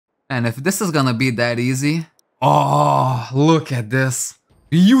And if this is gonna be that easy... Oh, look at this.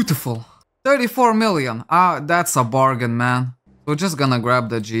 Beautiful. 34 million. Ah, that's a bargain, man. We're just gonna grab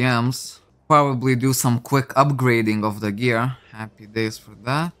the GMs. Probably do some quick upgrading of the gear. Happy days for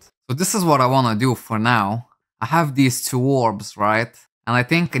that. So this is what I wanna do for now. I have these 2 orbs, right? And I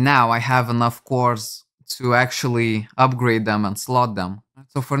think now I have enough cores to actually upgrade them and slot them.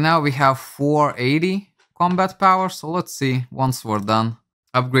 So for now we have 480 combat power, so let's see once we're done.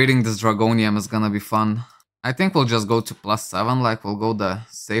 Upgrading this Dragonium is gonna be fun. I think we'll just go to +7, like we'll go the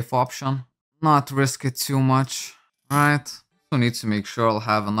safe option. Not risk it too much. Right. So need to make sure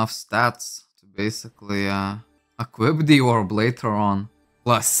I'll have enough stats to basically equip the orb later on.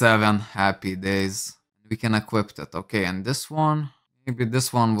 +7, happy days. We can equip it. Okay, and this one, maybe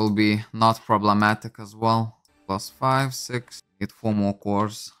this one will be not problematic as well. +5, 6, need 4 more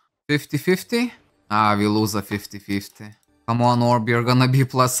cores. 50-50? Ah, we lose a 50-50. Come on, orb, you're gonna be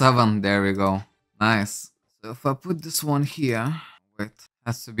 +7. There we go. Nice. So if I put this one here, wait,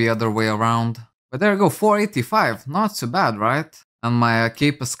 has to be other way around. But there we go, 485, not too bad, right? And my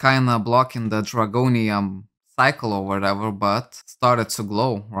cape is kinda blocking the Dragonium cycle or whatever, but started to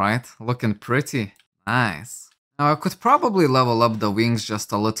glow, right? Looking pretty. Nice. Now I could probably level up the wings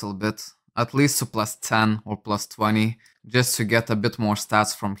just a little bit, at least to +10 or +20, just to get a bit more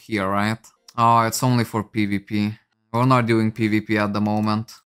stats from here, right? Oh, it's only for PvP. We're not doing PvP at the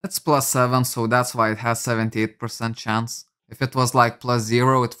moment. It's +7, so that's why it has 78% chance. If it was like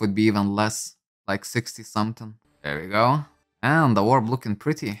 +0, it would be even less, like 60 something. There we go. And the orb looking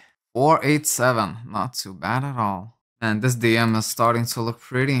pretty. 487, not too bad at all. And this DM is starting to look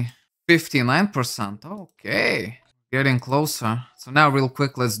pretty. 59%, okay. Getting closer. So now real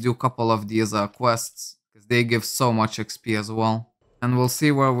quick, let's do a couple of these quests, because they give so much XP as well. And we'll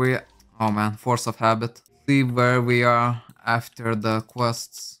see where we... Oh man, force of habit. See where we are after the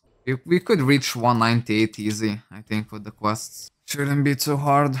quests. We could reach 198 easy, I think, with the quests. Shouldn't be too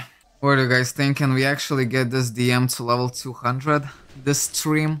hard. What do you guys think? Can we actually get this DM to level 200 this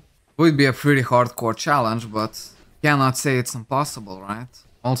stream? Would be a pretty hardcore challenge, but cannot say it's impossible, right?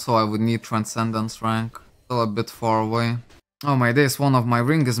 Also, I would need Transcendence rank. Still a bit far away. Oh my days, one of my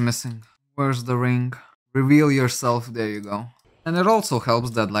ring is missing. Where's the ring? Reveal yourself, there you go. And it also helps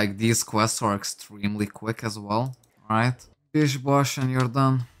that like these quests are extremely quick as well, right? Bish bosh and you're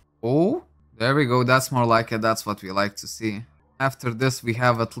done. Oh, there we go, that's more like it, that's what we like to see. After this we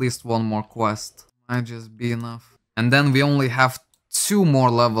have at least 1 more quest. Might just be enough. And then we only have 2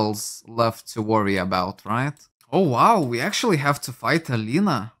 more levels left to worry about, right? Oh wow, we actually have to fight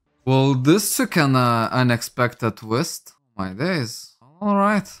Alina. Well, this took an unexpected twist. Oh my days.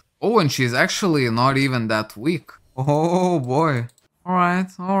 Alright. Oh, and she's actually not even that weak. Oh boy.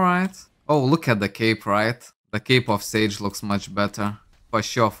 Alright, alright. Oh, look at the cape, right? The cape of Sage looks much better. For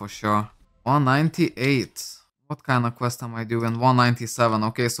sure, for sure. 198. What kind of quest am I doing? 197.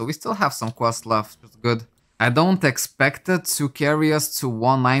 Okay, so we still have some quests left. It's good. I don't expect it to carry us to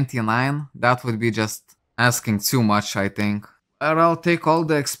 199. That would be just asking too much, I think. But I'll take all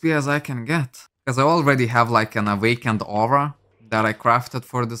the XP as I can get. Because I already have like an awakened aura that I crafted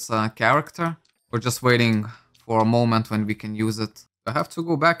for this character. We're just waiting for a moment when we can use it. I have to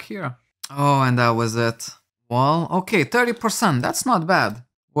go back here. Oh, and that was it. Well, okay, 30%. That's not bad.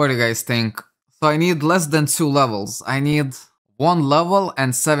 What do you guys think? So I need less than 2 levels. I need 1 level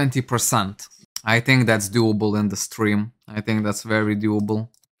and 70%. I think that's doable in the stream. I think that's very doable.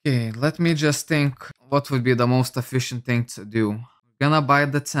 Okay, let me just think what would be the most efficient thing to do. We're gonna buy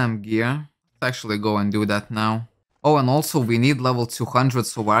the temp gear. Let's actually go and do that now. Oh, and also we need level 200,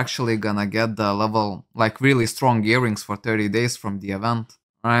 so we're actually gonna get the level, like really strong earrings for 30 days from the event.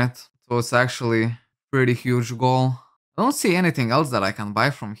 Right? So it's actually pretty huge goal. I don't see anything else that I can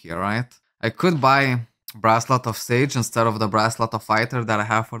buy from here, right? I could buy Bracelet of Sage instead of the Bracelet of Fighter that I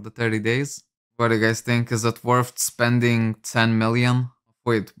have for the 30 days. What do you guys think? Is it worth spending 10 million?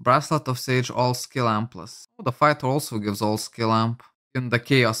 Wait, Bracelet of Sage, all skill amp plus. Oh, the Fighter also gives all skill amp. In the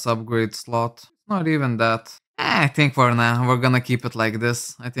Chaos upgrade slot. Not even that. I think we're gonna keep it like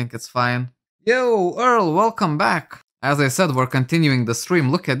this. I think it's fine. Yo, Earl, welcome back. As I said, we're continuing the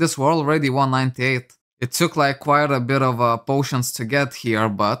stream. Look at this, we're already 198. It took like quite a bit of potions to get here,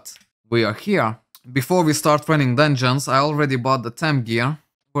 but we are here. Before we start running dungeons, I already bought the temp gear.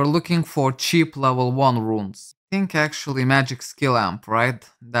 We're looking for cheap level 1 runes. I think actually magic skill amp, right?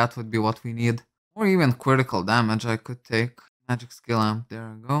 That would be what we need. Or even critical damage I could take. Magic skill amp,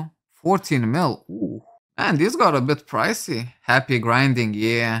 there we go. 14 mil, ooh. Man, these got a bit pricey. Happy grinding,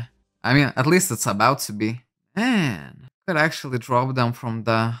 yeah. I mean, at least it's about to be. Man, I could actually drop them from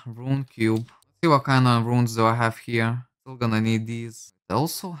the rune cube. Let's see what kind of runes do I have here. Still gonna need these. I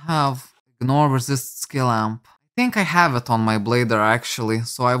also have ignore resist skill amp. I think I have it on my blader actually,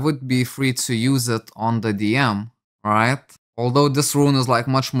 so I would be free to use it on the DM, right? Although this rune is like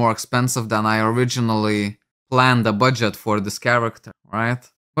much more expensive than I originally planned the budget for this character, right?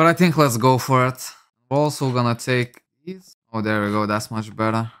 But I think let's go for it. We're also gonna take these. Oh, there we go, that's much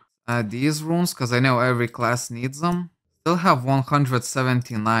better. Add these runes, because I know every class needs them. Still have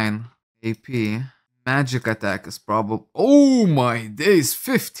 179 AP. Magic attack is probably... Oh my days,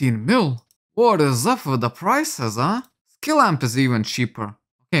 15 mil! What is up with the prices, huh? Skill amp is even cheaper.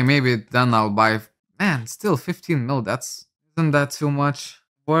 Okay, maybe then I'll buy... Man, still 15 mil, that's... Isn't that too much?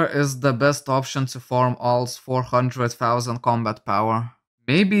 Where is the best option to farm all's 400,000 combat power?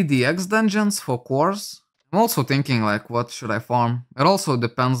 Maybe the X dungeons for cores? I'm also thinking like, what should I farm? It also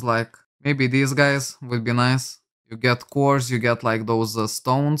depends, like, maybe these guys would be nice. You get cores, you get like those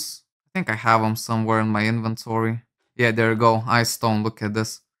stones. I think I have them somewhere in my inventory. Yeah, there you go, ice stone, look at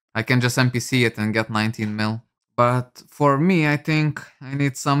this. I can just NPC it and get 19 mil. But for me, I think I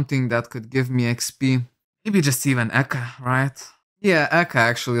need something that could give me XP. Maybe just even Eka, right? Yeah, Eka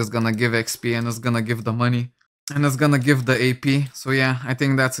actually is gonna give XP and is gonna give the money. And it's gonna give the AP. So yeah, I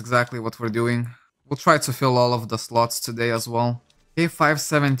think that's exactly what we're doing. We'll try to fill all of the slots today as well. Okay,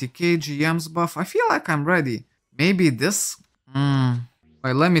 570k GM's buff. I feel like I'm ready. Maybe this?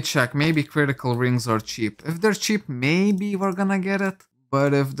 Wait, let me check. Maybe critical rings are cheap. If they're cheap, maybe we're gonna get it.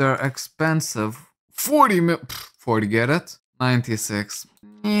 But if they're expensive... 40 get it? 96.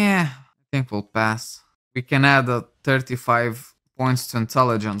 Yeah, I think we'll pass. We can add a 35 points to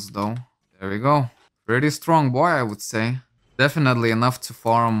intelligence though. There we go. Pretty strong boy, I would say. Definitely enough to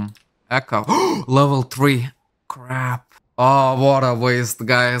farm Echo. Level 3. Crap. Oh, what a waste,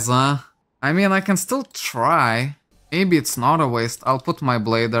 guys, huh? I mean, I can still try. Maybe it's not a waste. I'll put my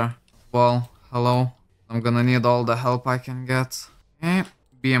blader. Well, hello. I'm gonna need all the help I can get. Okay,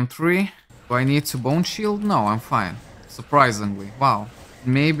 BM3. Do I need to bone shield? No, I'm fine. Surprisingly. Wow.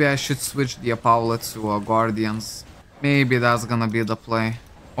 Maybe I should switch the Apaulet to Guardians. Maybe that's gonna be the play.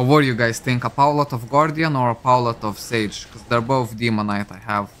 Or what do you guys think? A Apaulet of Guardian or a Apaulet of Sage? Because they're both Demonite I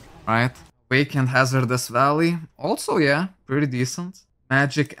have, right? Awakened Hazardous Valley. Also, yeah, pretty decent.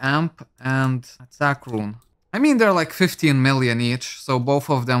 Magic Amp and Attack Rune. I mean, they're like 15 million each, so both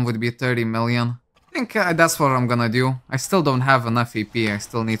of them would be 30 million. I think that's what I'm gonna do. I still don't have enough EP, I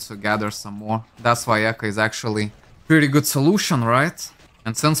still need to gather some more. That's why Echo is actually pretty good solution, right?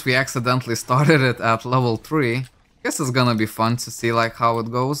 And since we accidentally started it at level 3, I guess it's gonna be fun to see like how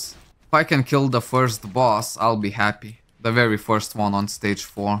it goes. If I can kill the first boss, I'll be happy. The very first one on stage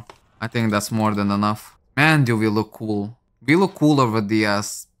 4. I think that's more than enough. Man, do we look cool. We look cooler with the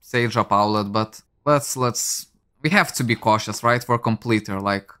Sage Apaulet, but we have to be cautious, right? For completer,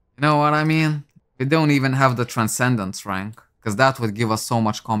 like, you know what I mean? We don't even have the Transcendence rank, because that would give us so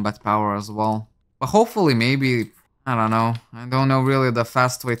much combat power as well. But hopefully maybe, I don't know. I don't know really the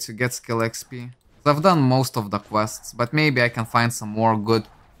fast way to get skill XP. I've done most of the quests, but maybe I can find some more good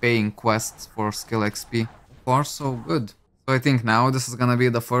paying quests for skill XP. So far so good. So I think now this is gonna be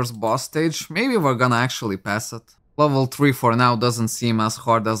the first boss stage. Maybe we're gonna actually pass it. Level 3 for now doesn't seem as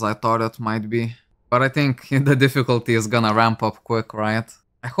hard as I thought it might be. But I think the difficulty is gonna ramp up quick, right?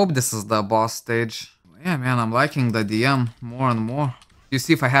 I hope this is the boss stage. Yeah, man, I'm liking the DM more and more. You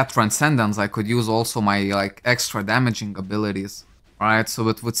see, if I had Transcendence, I could use also my, like, extra damaging abilities. Right, so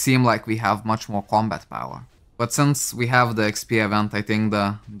it would seem like we have much more combat power. But since we have the XP event, I think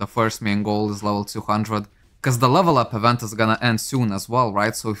the first main goal is level 200. Because the level up event is gonna end soon as well,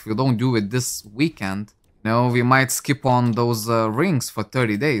 right? So if we don't do it this weekend, you know, we might skip on those rings for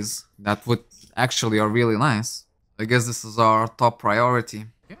 30 days. That would actually are really nice. I guess this is our top priority.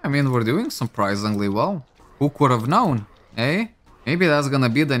 Yeah, I mean, we're doing surprisingly well. Who could have known, eh? Maybe that's gonna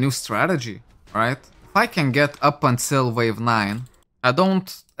be the new strategy, right? If I can get up until wave 9, I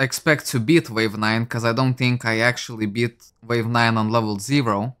don't expect to beat wave 9, because I don't think I actually beat wave 9 on level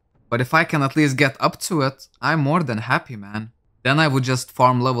 0. But if I can at least get up to it, I'm more than happy, man. Then I would just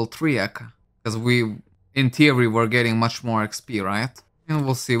farm level 3 Eka. Because we, in theory, we're getting much more XP, right? And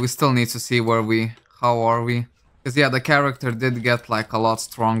we'll see, we still need to see how are we. Because yeah, the character did get like a lot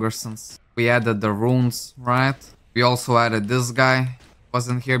stronger since we added the runes, right? We also added this guy.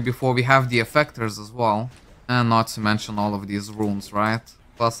 Wasn't here before. We have the effectors as well. And not to mention all of these runes, right?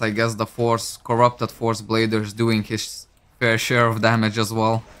 Plus I guess the corrupted force blader is doing his fair share of damage as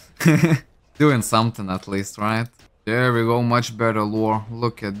well. Doing something at least, right? There we go, much better lore.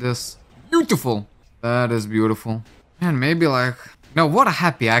 Look at this. Beautiful! That is beautiful. And maybe like... No, what a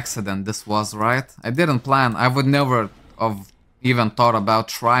happy accident this was, right? I didn't plan. I would never have even thought about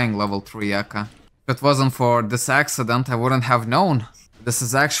trying level 3 Eka. If it wasn't for this accident, I wouldn't have known This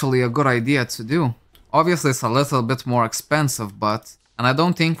is actually a good idea to do. Obviously it's a little bit more expensive, but... And I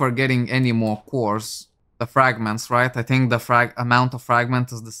don't think we're getting any more cores. The fragments, right? I think the amount of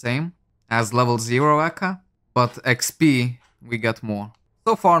fragment is the same as level 0 Eka, but XP we get more.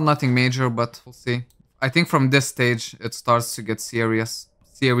 So far nothing major, but we'll see. I think from this stage it starts to get serious.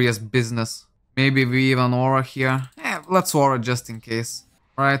 Serious business. Maybe we even aura here. Let's aura just in case.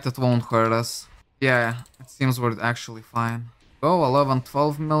 Right, it won't hurt us. Yeah, it seems we're actually fine. Go 11,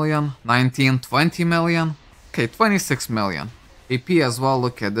 12 million, 19, 20 million. Okay, 26 million. AP as well,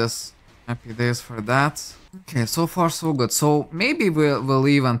 look at this. Happy days for that. Okay, so far so good. So maybe we'll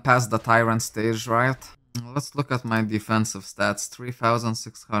even pass the Tyrant stage, right? Let's look at my defensive stats.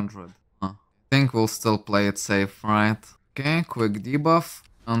 3,600. I think we'll still play it safe, right? Okay, quick debuff.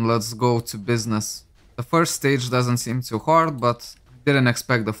 And let's go to business. The first stage doesn't seem too hard, but I didn't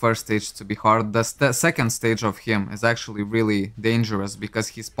expect the first stage to be hard. The second stage of him is actually really dangerous because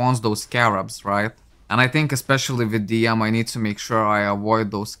he spawns those scarabs, right? And I think especially with DM I need to make sure I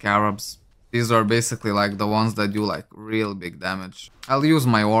avoid those scarabs. These are basically like the ones that do like real big damage. I'll use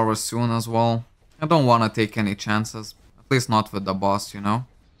my aura soon as well. I don't want to take any chances. At least not with the boss, you know?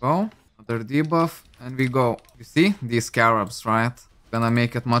 Go, another debuff, and we go. You see? These scarabs, right? Gonna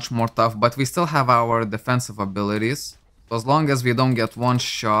make it much more tough, but we still have our defensive abilities. So as long as we don't get one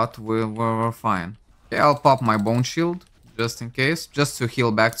shot, we're fine. Okay, I'll pop my bone shield, just in case, just to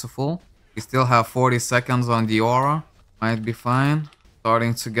heal back to full. We still have 40 seconds on the aura. Might be fine.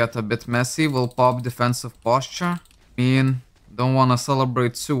 Starting to get a bit messy. We'll pop defensive posture. I mean, don't want to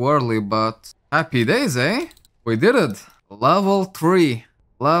celebrate too early, but happy days, eh? We did it. Level 3.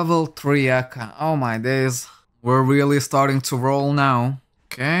 Level 3 Eka. Oh my days. We're really starting to roll now.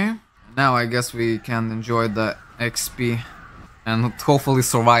 Okay. Now I guess we can enjoy the XP. And hopefully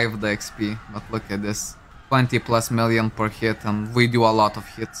survive the XP. But look at this. 20 plus million per hit, and we do a lot of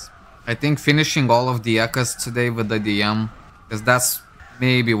hits. I think finishing all of the Ekas today with the DM, because that's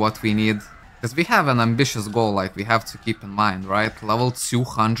maybe what we need. Because we have an ambitious goal, like we have to keep in mind, right? Level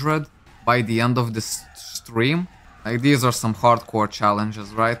 200 by the end of this stream. Like these are some hardcore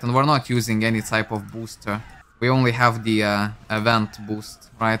challenges, right? And we're not using any type of booster. We only have the event boost,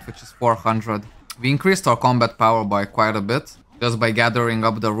 right? Which is 400. We increased our combat power by quite a bit, just by gathering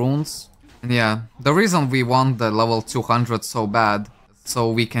up the runes. And yeah, the reason we want the level 200 so bad,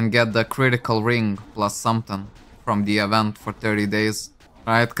 so we can get the critical ring plus something from the event for 30 days,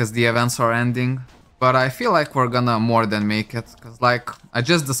 right? Because the events are ending. But I feel like we're gonna more than make it, because like, I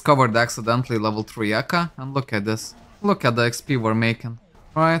just discovered accidentally level 3 Eka, and look at this. Look at the XP we're making,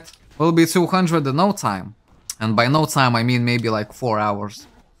 right? We'll be 200 in no time. And by no time, I mean maybe like 4 hours.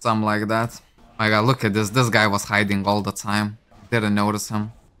 Something like that. My god, look at this. This guy was hiding all the time. Didn't notice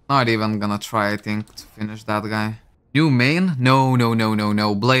him. Not even gonna try, I think, to finish that guy. New main? No.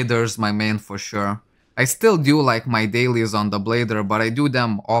 Blader's my main for sure. I still do like my dailies on the Blader, but I do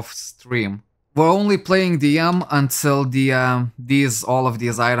them off stream. We're only playing DM until all of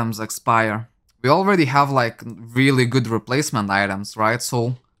these items expire. We already have like really good replacement items, right?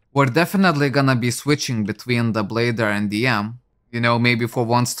 So we're definitely gonna be switching between the Blader and DM. You know, maybe for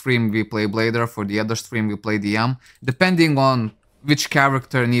one stream we play Blader, for the other stream we play DM, depending on which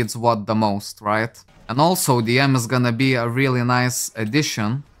character needs what the most, right? And also DM is gonna be a really nice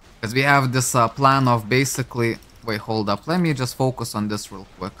addition, because we have this plan of basically... Wait, hold up, let me just focus on this real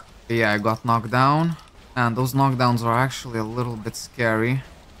quick. Yeah, I got knocked down, and those knockdowns are actually a little bit scary.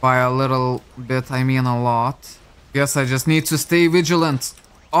 By a little bit, I mean a lot. Guess I just need to stay vigilant.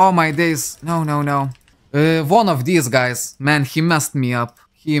 Oh my days. No. One of these guys. Man, he messed me up.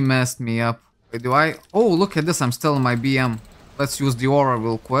 Wait, do I... Oh, look at this. I'm still in my BM. Let's use the aura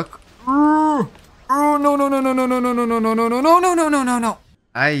real quick. Oh, no.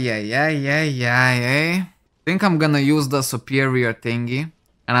 Ay. Think I'm gonna use the superior thingy.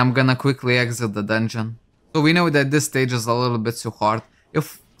 And I'm gonna quickly exit the dungeon. So we know that this stage is a little bit too hard.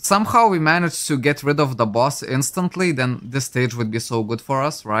 If somehow we manage to get rid of the boss instantly, then this stage would be so good for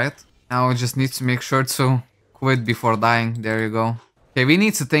us, right? Now we just need to make sure to quit before dying. There you go. Okay, we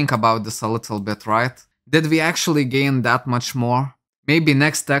need to think about this a little bit, right? Did we actually gain that much more? Maybe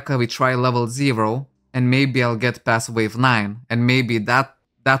next Tekka we try level 0, and maybe I'll get past wave 9, and maybe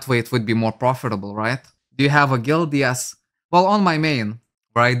that way it would be more profitable, right? Do you have a guild? Yes. Well, on my main,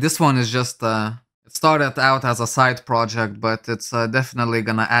 right? This one is just... It started out as a side project, but it's definitely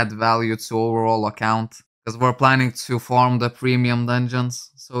gonna add value to overall account, because we're planning to farm the premium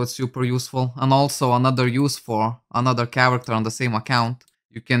dungeons, so it's super useful. And also another use for another character on the same account.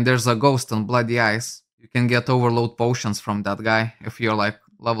 There's a ghost in Bloody Ice. You can get overload potions from that guy if you're like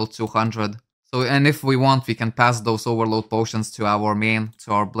level 200. So, and if we want, we can pass those overload potions to our main,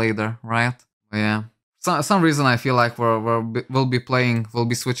 to our blader, right? But yeah. Some reason I feel like we'll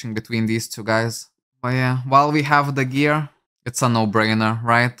be switching between these two guys. But yeah, while we have the gear, it's a no-brainer,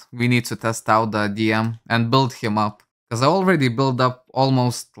 right? We need to test out the DM and build him up. Because I already built up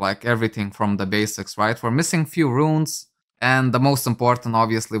almost like everything from the basics, right? We're missing few runes. And the most important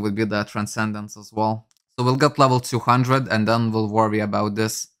obviously would be the Transcendence as well. So we'll get level 200 and then we'll worry about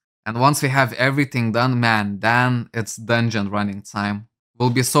this. And once we have everything done, man, then it's dungeon running time. We'll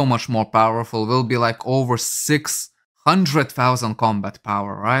be so much more powerful. We'll be like over 600,000 combat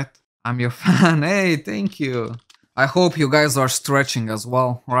power, right? I'm your fan. Hey, thank you. I hope you guys are stretching as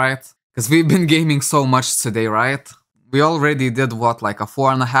well, right? Because we've been gaming so much today, right? We already did what, like a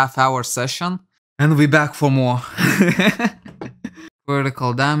 4.5 hour session? And we back for more.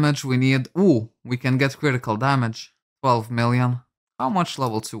 Critical damage, we need... Ooh, we can get critical damage. 12 million. How much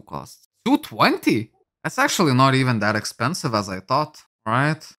level 2 costs? 220? That's actually not even that expensive as I thought,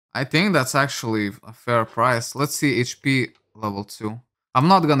 right? I think that's actually a fair price. Let's see HP level 2. I'm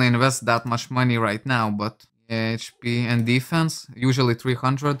not gonna invest that much money right now, but... Yeah, HP and defense, usually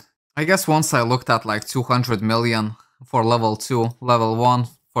 300. I guess once I looked at like 200 million for level 2, level 1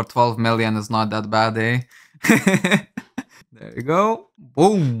 for 12 million is not that bad, eh? There you go.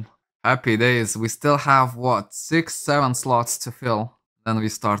 Boom. Happy days. We still have, what, 6-7 slots to fill. Then we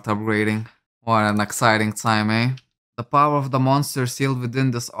start upgrading. What an exciting time, eh? The power of the monster sealed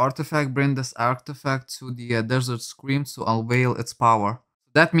within this artifact. Bring this artifact to the desert scream to unveil its power.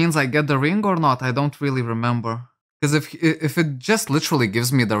 That means I get the ring or not? I don't really remember. Because if it just literally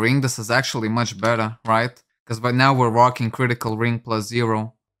gives me the ring, this is actually much better, right? Because by now we're rocking critical ring plus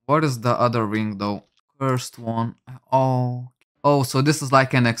 0. What is the other ring though? First one. Oh, so this is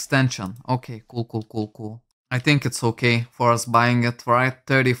like an extension. Okay, cool. I think it's okay for us buying it, right?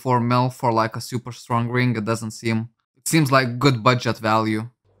 34 mil for like a super strong ring. It doesn't seem... It seems like good budget value.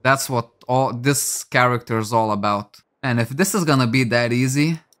 That's what all this character is all about. And if this is gonna be that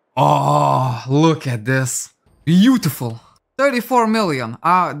easy... Oh, look at this. Beautiful. 34 million.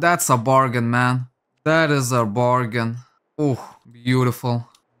 Ah, that's a bargain, man. That is a bargain. Oh, beautiful.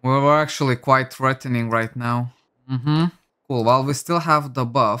 We're actually quite threatening right now. Cool, while we still have the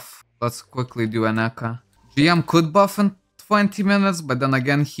buff, let's quickly do an echo. GM could buff in 20 minutes, but then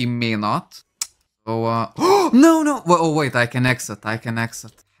again, he may not. So, no! Oh, wait, I can exit.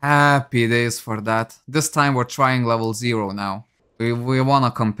 Happy days for that. This time we're trying level 0 now. We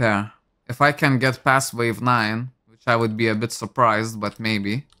wanna compare. If I can get past wave 9, which I would be a bit surprised, but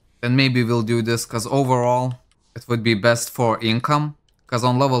maybe. Then maybe we'll do this, because overall, it would be best for income. Because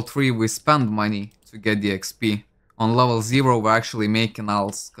on level 3 we spend money to get the XP. On level 0 we're actually making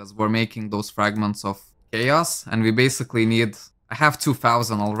alts, because we're making those fragments of chaos. And we basically need... I have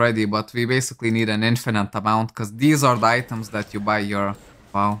 2000 already, but we basically need an infinite amount, because these are the items that you buy your...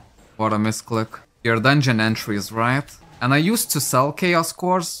 Wow, what a misclick. Your dungeon entries, right? And I used to sell chaos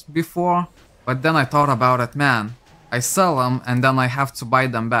cores before, but then I thought about it, man. I sell them and then I have to buy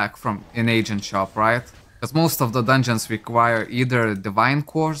them back from in agent shop, right? Because most of the dungeons require either divine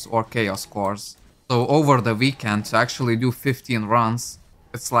cores or chaos cores. So over the weekend to actually do 15 runs,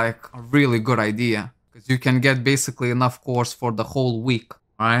 it's like a really good idea. Because you can get basically enough cores for the whole week,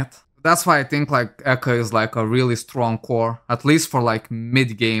 right? That's why I think like Echo is like a really strong core, at least for like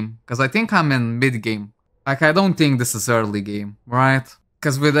mid-game. Because I think I'm in mid-game. Like I don't think this is early game, right?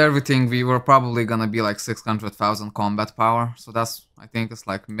 Because with everything we were probably gonna be like 600,000 combat power. So that's, I think it's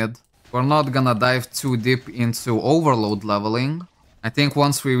like mid. We're not gonna dive too deep into overload leveling. I think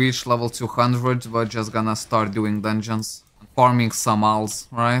once we reach level 200, we're just gonna start doing dungeons. And farming some alts,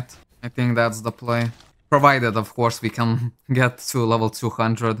 right? I think that's the play. Provided, of course, we can get to level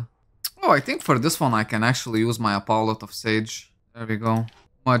 200. Oh, I think for this one I can actually use my Apollo of Sage. There we go.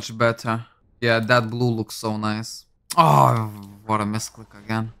 Much better. Yeah, that blue looks so nice. Oh, what a misclick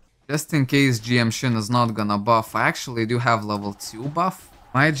again. Just in case GM Shin is not gonna buff, I actually do have level 2 buff.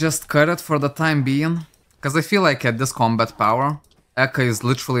 Might just cut it for the time being. Because I feel like at this combat power, Eka is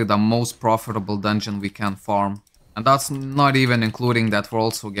literally the most profitable dungeon we can farm. And that's not even including that we're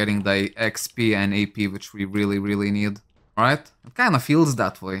also getting the XP and AP, which we really need. Right? It kinda feels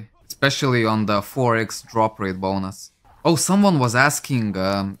that way. Especially on the 4x drop rate bonus. Oh, someone was asking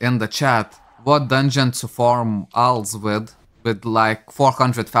in the chat what dungeon to farm alts with like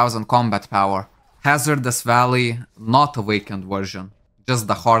 400,000 combat power. Hazardous Valley, not awakened version, just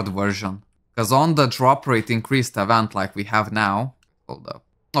the hard version. Because on the drop rate increased event like we have now, hold up.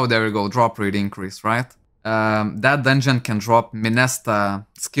 Oh, there we go, drop rate increase, right? That dungeon can drop Minesta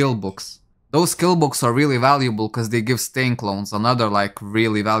skill books, Those skill books are really valuable because they give stain clones, another like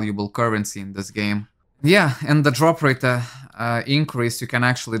really valuable currency in this game. Yeah, and the drop rate increase, you can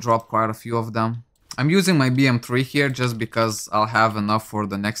actually drop quite a few of them. I'm using my BM3 here just because I'll have enough for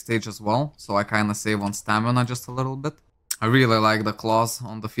the next stage as well, so I kinda save on stamina just a little bit. I really like the claws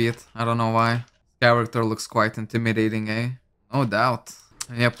on the feet, I don't know why. Character looks quite intimidating, eh? No doubt.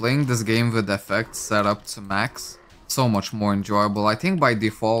 And yeah, playing this game with effects set up to max, so much more enjoyable. I think by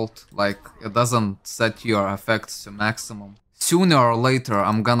default, like, it doesn't set your effects to maximum. Sooner or later,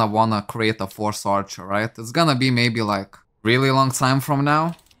 I'm gonna wanna create a Force Archer, right? It's gonna be maybe like really long time from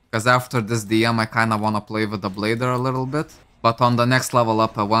now. Because after this DM, I kinda wanna play with the Blader a little bit. But on the next level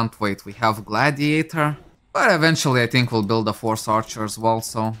up, I won't wait. We have Gladiator. But eventually, I think we'll build a Force Archer as well,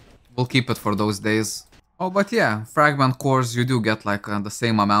 so we'll keep it for those days. Oh, but yeah, Fragment Cores, you do get like the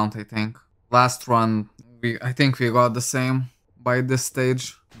same amount, I think. Last run, I think we got the same by this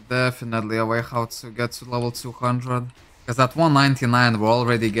stage. Definitely a way how to get to level 200. Because at 199, we're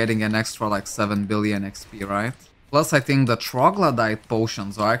already getting an extra like 7 billion XP, right? Plus, I think the Troglodyte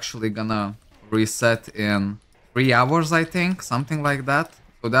potions are actually gonna reset in 3 hours, I think, something like that.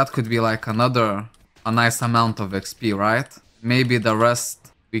 So that could be like a nice amount of XP, right? Maybe the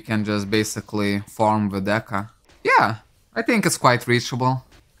rest we can just basically farm with Eka. Yeah, I think it's quite reachable.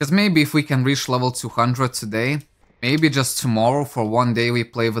 Because maybe if we can reach level 200 today, maybe just tomorrow for one day we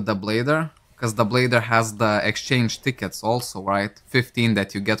play with the Blader. Because the Blader has the exchange tickets also, right? 15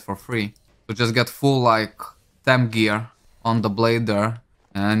 that you get for free. So just get full like temp gear on the Blader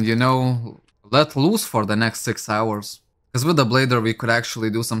and, you know, let loose for the next 6 hours. Because with the Blader we could actually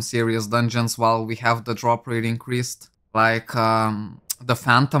do some serious dungeons while we have the drop rate increased. Like the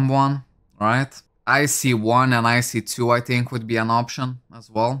Phantom one, right? IC1 and IC2 I think would be an option as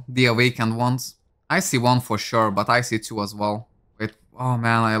well. The Awakened ones. IC1 for sure, but IC2 as well. Wait, oh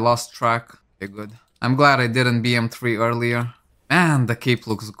man, I lost track. Okay, good. I'm glad I didn't BM3 earlier. Man, the cape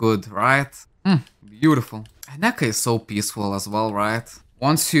looks good, right? Beautiful. And Eka is so peaceful as well, right?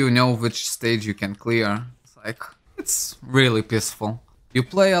 Once you know which stage you can clear, it's really peaceful. You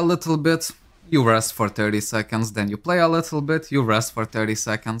play a little bit, you rest for 30 seconds, then you play a little bit, you rest for 30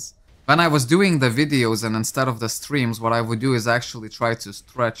 seconds. When I was doing the videos and instead of the streams, what I would do is actually try to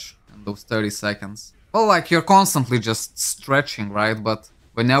stretch in those 30 seconds. Well, like, you're constantly just stretching, right? But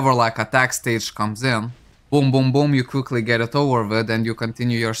whenever, like, attack stage comes in, boom, boom, boom, you quickly get it over with and you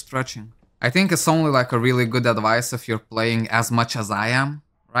continue your stretching. I think it's only like a really good advice if you're playing as much as I am,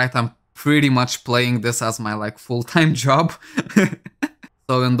 right? I'm pretty much playing this as my like full-time job.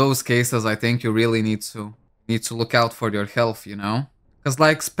 So in those cases, I think you really need to look out for your health, you know? Because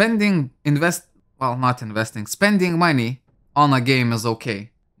like spending money on a game is okay.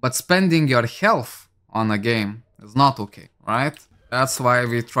 But spending your health on a game is not okay, right? That's why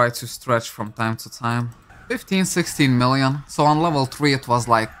we try to stretch from time to time. 15, 16 million. So on level 3 it was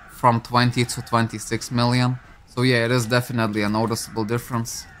like from 20 to 26 million. So yeah, it is definitely a noticeable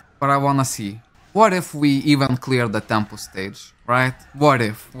difference. But I wanna see, what if we even clear the tempo stage, right? What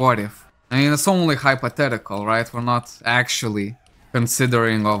if? I mean, it's only hypothetical, right? We're not actually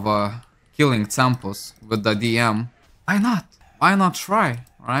considering of killing tempos with the DM. Why not? Why not try,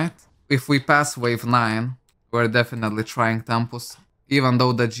 right? If we pass wave 9, we're definitely trying tempos, even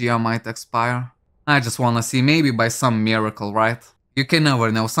though the GM might expire. I just wanna see, maybe by some miracle, right? You can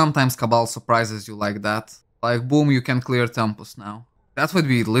never know, sometimes Cabal surprises you like that. Like, boom, you can clear tempos now. That would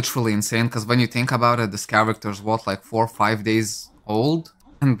be literally insane, because when you think about it, this character's what, like 4 or 5 days old?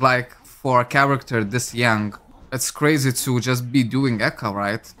 And like, for a character this young, it's crazy to just be doing Eka,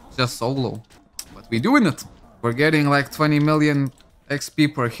 right? Just solo. But we're doing it. We're getting like 20 million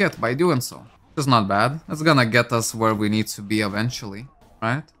XP per hit by doing so. It's not bad. It's gonna get us where we need to be eventually,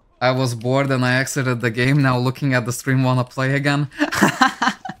 right? I was bored and I exited the game, now looking at the stream wanna play again.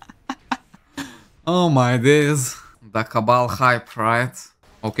 Oh my days. The Cabal hype, right?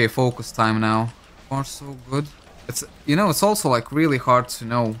 Okay, focus time now. Far so good. It's, you know, it's also like really hard to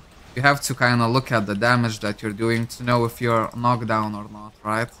know. You have to kind of look at the damage that you're doing to know if you're knocked down or not,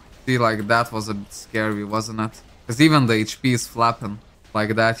 right? See, like that was a bit scary, wasn't it? Because even the HP is flapping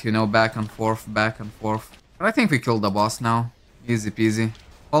like that, you know, back and forth, back and forth. But I think we killed the boss now. Easy peasy.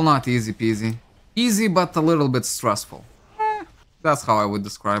 Well, not easy peasy. Easy, but a little bit stressful. That's how I would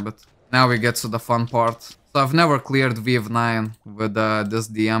describe it. Now we get to the fun part. So I've never cleared VF9 with this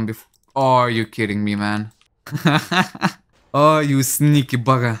DM before. Oh, are you kidding me, man? Oh, you sneaky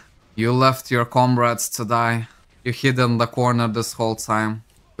bugger. You left your comrades to die. You hid in the corner this whole time.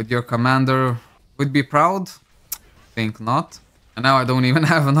 Would your commander would be proud? Think not. And now I don't even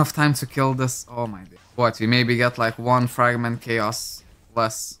have enough time to kill this. Oh my god. What, we maybe get like 1 fragment chaos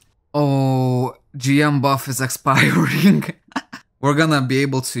less. Oh, GM buff is expiring. We're gonna be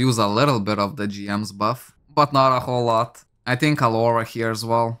able to use a little bit of the GM's buff, but not a whole lot. I think Alora here as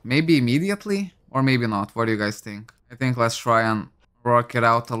well. Maybe immediately, or maybe not. What do you guys think? I think let's try and work it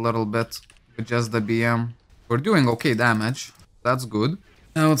out a little bit with just the BM. We're doing okay damage. That's good.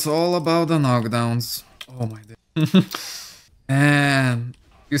 Now it's all about the knockdowns. Oh my god. And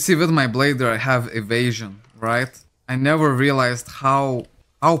you see with my blader I have evasion, right? I never realized how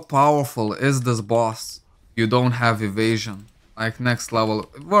powerful is this boss. You don't have evasion. Like next level.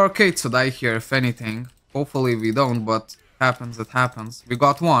 We're okay to die here if anything. Hopefully we don't, but happens, it happens. We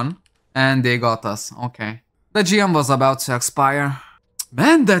got one and they got us. Okay. The GM was about to expire.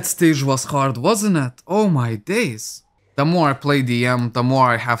 Man, that stage was hard, wasn't it? Oh my days. The more I play DM, the more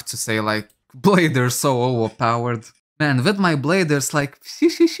I have to say like, Blader's so overpowered. Man, with my Blader's like,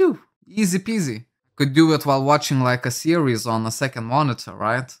 shoo, easy peasy. Could do it while watching like a series on a second monitor,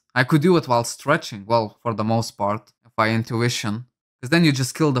 right? I could do it while stretching, well, for the most part, by intuition. Because then you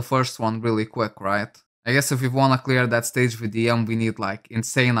just kill the first one really quick, right? I guess if we want to clear that stage with DM, we need like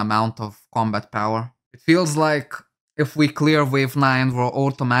insane amount of combat power. It feels like if we clear wave 9, we're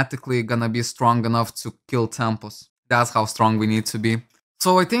automatically gonna be strong enough to kill Tempus. That's how strong we need to be.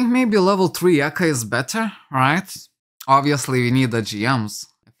 So I think maybe level 3 Eka is better, right? Obviously we need the GMs,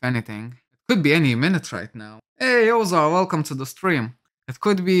 if anything. It could be any minute right now. Hey Ozar, welcome to the stream. It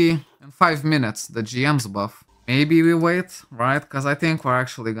could be in 5 minutes, the GM's buff. Maybe we wait, right? Because I think we're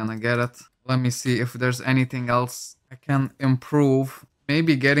actually gonna get it. Let me see if there's anything else I can improve.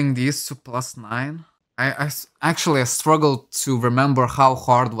 Maybe getting these to +9. I struggled to remember how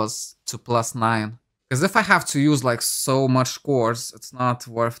hard was to +9. Because if I have to use like so much cores, it's not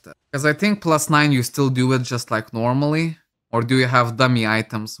worth it. Because I think +9 you still do it just like normally. Or do you have dummy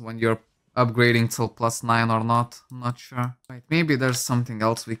items when you're upgrading till +9 or not? I'm not sure. Wait, maybe there's something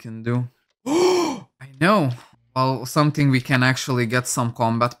else we can do. I know. Well, something we can actually get some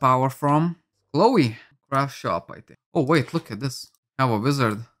combat power from. Chloe. Craft shop, I think. Oh wait, look at this. I have a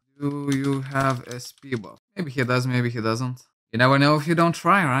wizard. Do you have SP buff? Maybe he does, maybe he doesn't. You never know if you don't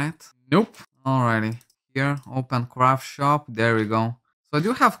try, right? Nope. Alrighty. Here, open craft shop. There we go. So I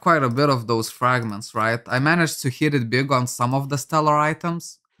do have quite a bit of those fragments, right? I managed to hit it big on some of the stellar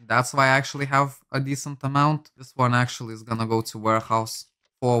items. That's why I actually have a decent amount. This one actually is gonna go to warehouse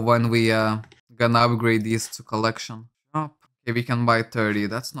for when we gonna upgrade these to collection shop. Okay, we can buy 30.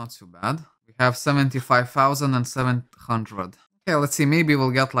 That's not too bad. We have 75,700. Okay, let's see. Maybe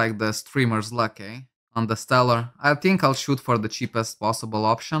we'll get like the streamer's luck, eh? On the stellar. I think I'll shoot for the cheapest possible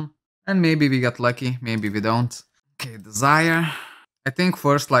option. And maybe we get lucky, maybe we don't. Okay, desire. I think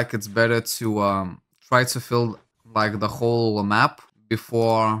first like it's better to try to fill like the whole map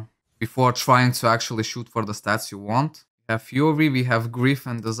before trying to actually shoot for the stats you want. We have Fury, we have Grief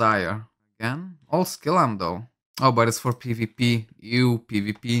and Desire. Again, all skill am though. Oh, but it's for PvP.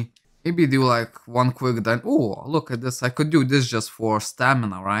 PvP. Maybe do like one quick then. Oh, look at this. I could do this just for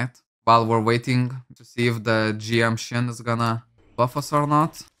stamina, right? While we're waiting to see if the GM Shin is gonna buff us or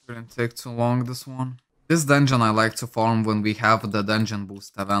not. Shouldn't take too long, this one. This dungeon I like to farm when we have the dungeon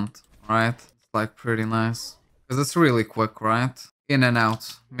boost event, right? It's like pretty nice. Because it's really quick, right? In and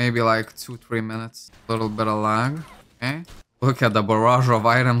out. Maybe like 2-3 minutes. A little bit of lag. Okay. Look at the barrage of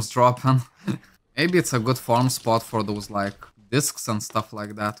items dropping. Maybe it's a good farm spot for those like discs and stuff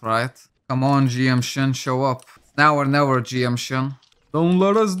like that, right? Come on, GM Shin, show up. Now or never, GM Shin. Don't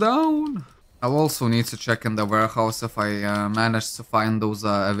let us down. I'll also need to check in the warehouse if I manage to find those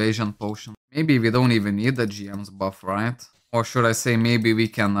evasion potions. Maybe we don't even need the GM's buff, right? Or should I say maybe we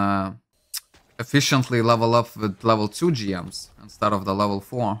can efficiently level up with level 2 GMs instead of the level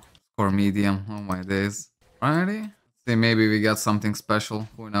 4 or medium. Oh my days. Alrighty. Let's see, maybe we get something special.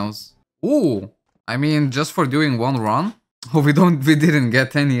 Who knows? Ooh! I mean, just for doing one run? Oh, we didn't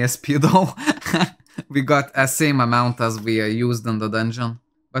get any SP though. We got a same amount as we used in the dungeon.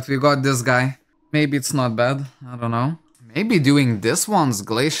 But we got this guy. Maybe it's not bad. I don't know. Maybe doing this one's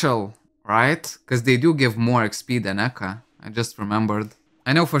glacial, right? Because they do give more XP than Eka. I just remembered.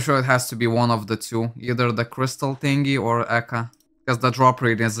 I know for sure it has to be one of the two. Either the crystal thingy or Eka. Because the drop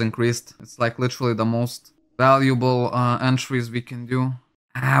rate is increased. It's like literally the most valuable entries we can do.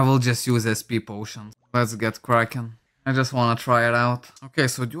 We'll just use SP potions. Let's get cracking. I just want to try it out. Okay,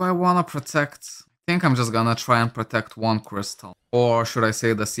 so do I want to protect... I think I'm just gonna try and protect one crystal. Or should I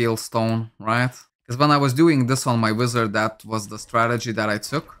say the seal stone, right? Because when I was doing this on my wizard, that was the strategy that I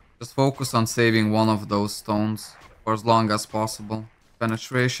took. Just focus on saving one of those stones for as long as possible.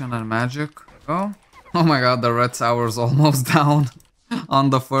 Penetration and magic. Oh my god, the red tower's almost down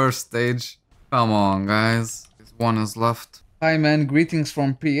on the first stage. Come on, guys. One is left. Hi man, greetings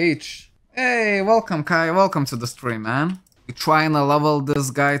from PH. Hey, welcome Kai, welcome to the stream, man. We're trying to level this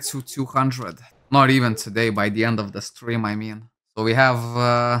guy to 200. Not even today, by the end of the stream, I mean. So we have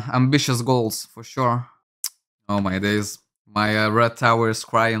ambitious goals, for sure. Oh my days. My red tower is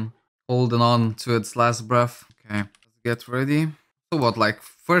crying. Holding on to its last breath. Okay, let's get ready. So what, like,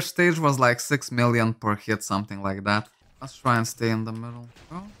 first stage was like 6 million per hit, something like that. Let's try and stay in the middle.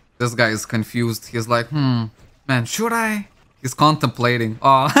 Oh. This guy is confused. He's like, man, should I? He's contemplating.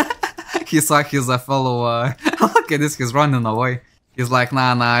 Oh, he saw he's a fellow. Look at this, he's running away. He's like,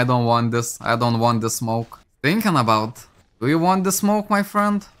 nah, I don't want this. I don't want the smoke. Thinking about, do you want the smoke, my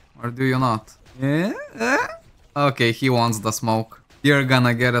friend? Or do you not? Yeah? Okay, he wants the smoke. You're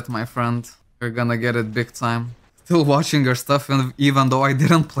gonna get it, my friend. You're gonna get it big time. Still watching your stuff even though I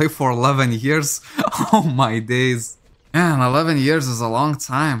didn't play for 11 years. Oh my days. Man, 11 years is a long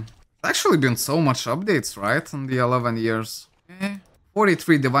time. It's actually been so much updates, right? In the 11 years. Okay.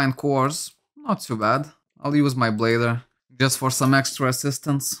 43 divine cores. Not too bad. I'll use my blader just for some extra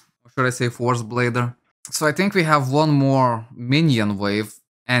assistance. Or should I say force blader? So I think we have one more minion wave.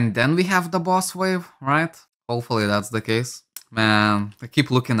 And then we have the boss wave, right? Hopefully that's the case. Man, I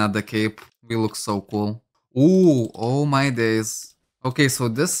keep looking at the cape. We look so cool. Ooh, oh my days. Okay, so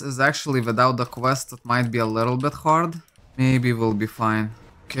this is actually without the quest. It might be a little bit hard. Maybe we'll be fine.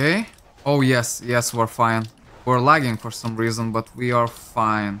 Okay. Oh yes, we're fine. We're lagging for some reason, but we are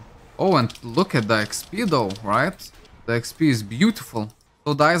fine. Oh, and look at the XP though, right? The XP is beautiful.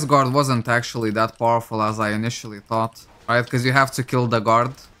 So the Ice Guard wasn't actually that powerful as I initially thought, right? Because you have to kill the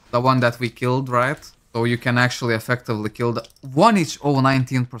guard, the one that we killed, right? So you can actually effectively kill the 1 each. Oh,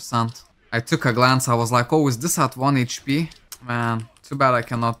 19%. I took a glance, I was like, oh, is this at 1 HP? Man, too bad I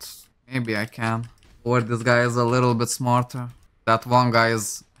cannot. Maybe I can. Or this guy is a little bit smarter. That one guy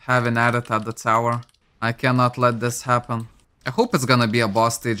is having at it at the tower. I cannot let this happen. I hope it's gonna be a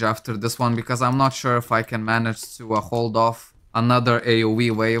boss stage after this one, because I'm not sure if I can manage to hold off another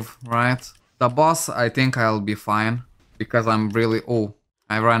AoE wave, right? The boss, I think I'll be fine, because I'm really... Oh,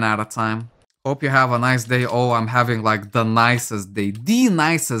 I ran out of time. Hope you have a nice day. Oh, I'm having like the nicest day. The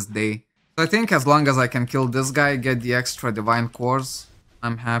nicest day. So I think as long as I can kill this guy, get the extra divine cores,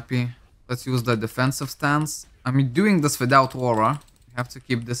 I'm happy. Let's use the defensive stance. I'm doing this without aura. You have to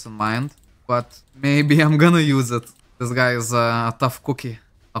keep this in mind. But maybe I'm gonna use it. This guy is a tough cookie.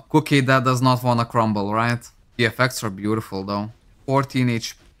 A cookie that does not wanna crumble, right? The effects are beautiful though. 14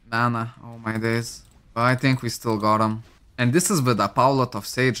 each mana. Oh my days. But I think we still got him. And this is with a Paulet of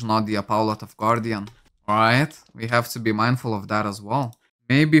Sage, not the Paulet of Guardian. Alright? We have to be mindful of that as well.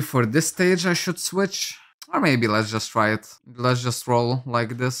 Maybe for this stage I should switch. Or maybe let's just try it. Let's just roll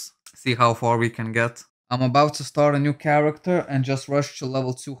like this. See how far we can get. I'm about to start a new character and just rush to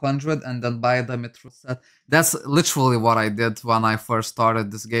level 200 and then buy the Mithril set. That's literally what I did when I first started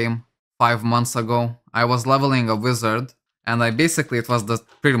this game 5 months ago. I was leveling a wizard and it was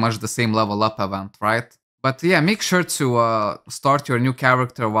pretty much the same level up event, right? But yeah, make sure to start your new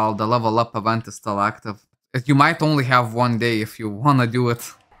character while the level up event is still active. You might only have one day if you wanna do it.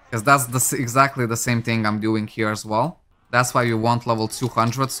 Because that's exactly the same thing I'm doing here as well. That's why we want level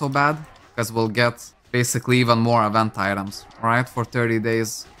 200 so bad. Because we'll get basically even more event items, right? For 30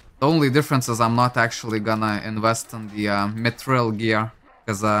 days. The only difference is I'm not actually gonna invest in the Mithril gear.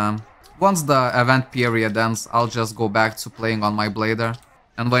 Because once the event period ends, I'll just go back to playing on my blader.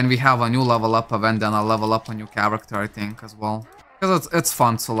 And when we have a new level up event, then I'll level up a new character, I think, as well. Because it's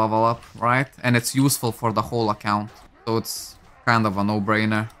fun to level up, right? And it's useful for the whole account. So it's kind of a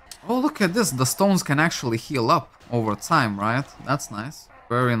no-brainer. Oh, look at this. The stones can actually heal up over time, right? That's nice.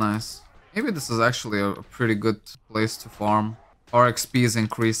 Very nice. Maybe this is actually a pretty good place to farm. Our XP is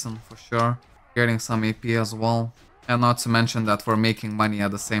increasing for sure. Getting some AP as well. And not to mention that we're making money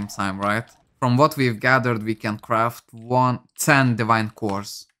at the same time, right? From what we've gathered, we can craft 10 divine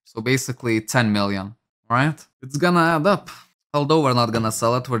cores. So basically 10 million, right? It's gonna add up. Although we're not gonna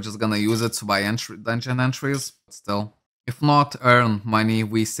sell it, we're just gonna use it to buy dungeon entries. But still, if not earn money,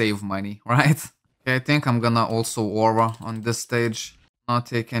 we save money, right? Okay, I think I'm gonna also aura on this stage. Not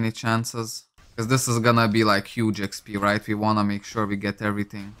take any chances. Because this is gonna be like huge XP, right? We wanna make sure we get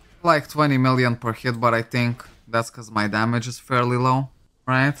everything. Like 20 million per hit, but I think that's because my damage is fairly low,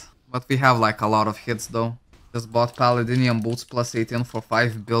 right? But we have like a lot of hits though. Just bought Paladinium boots plus 18 for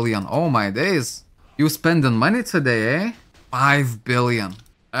 5 billion. Oh my days. You spending money today, eh? 5 billion.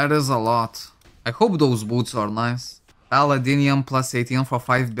 That is a lot. I hope those boots are nice. Paladinium plus 18 for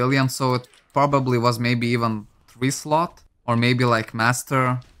 5 billion. So it probably was maybe even 3 slot. Or maybe like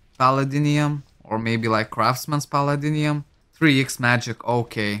Master Paladinium. Or maybe like Craftsman's Paladinium. 3x magic.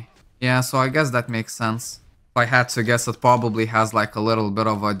 Okay. Yeah, so I guess that makes sense. If I had to guess, it probably has like a little bit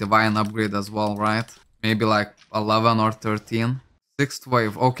of a divine upgrade as well, right? Maybe like 11 or 13. Sixth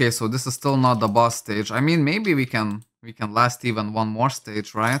wave. Okay, so this is still not the boss stage. I mean, maybe we can last even one more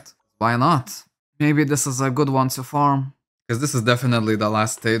stage, right? Why not? Maybe this is a good one to farm. Because this is definitely the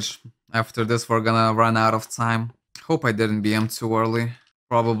last stage. After this, we're gonna run out of time. Hope I didn't BM too early.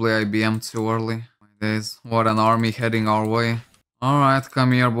 Probably I BM too early. My days. What an army heading our way. Alright,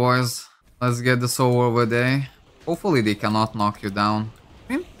 come here, boys. Let's get this over with, eh? Hopefully they cannot knock you down.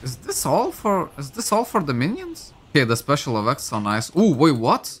 I mean, is this all for the minions? Okay, the special effects are nice. Ooh, wait,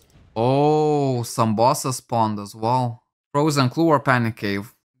 what? Oh, some bosses spawned as well. Frozen Clue or Panic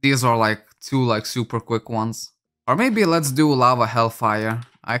Cave. These are like two like super quick ones. Or maybe let's do Lava Hellfire.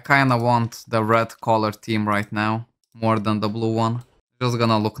 I kinda want the red color team right now. More than the blue one. Just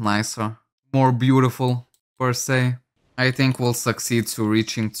gonna look nicer. More beautiful, per se. I think we'll succeed to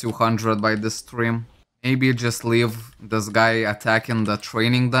reaching 200 by this stream. Maybe just leave this guy attacking the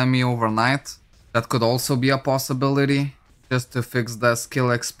training dummy overnight. That could also be a possibility. Just to fix the skill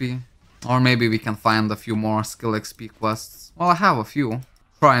XP. Or maybe we can find a few more skill XP quests. Well, I have a few.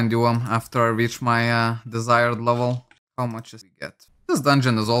 Try and do them after I reach my desired level. How much does he get? This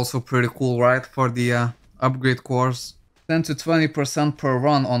dungeon is also pretty cool, right? For the upgrade course. 10 to 20% per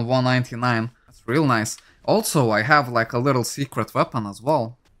run on 199. That's real nice. Also, I have like a little secret weapon as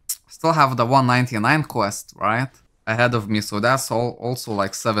well. Still have the 199 quest, right? Ahead of me, so that's also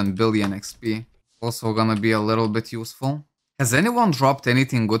like 7 billion XP. Also gonna be a little bit useful. Has anyone dropped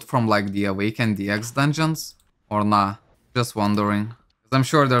anything good from like the Awakened DX dungeons? Or nah? Just wondering. 'Cause I'm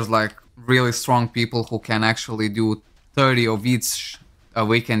sure there's like really strong people who can actually do 30 of each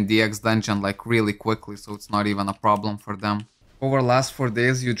Awakened DX dungeon like really quickly, so it's not even a problem for them. Over last 4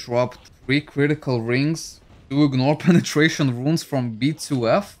 days you dropped 3 critical rings to ignore penetration runes from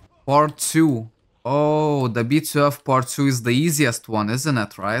B2F part 2. Oh, the B2F part 2 is the easiest one, isn't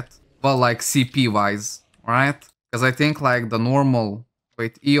it, right? Well, like CP wise, right? Because I think like the normal,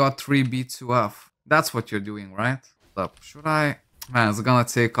 wait, EO3 B2F, that's what you're doing, right? Stop. Should I? Man, it's gonna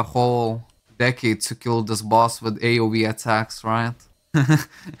take a whole decade to kill this boss with AoE attacks, right?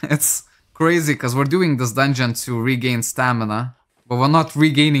 It's crazy because we're doing this dungeon to regain stamina, but we're not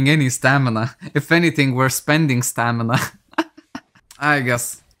regaining any stamina. If anything, we're spending stamina. I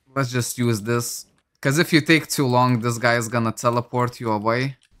guess let's just use this, because if you take too long, this guy is gonna teleport you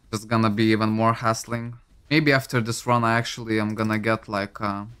away. It's gonna be even more hassling. Maybe after this run, I actually am gonna get like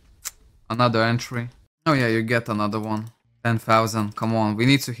another entry. Oh yeah, you get another one. 10,000, come on, we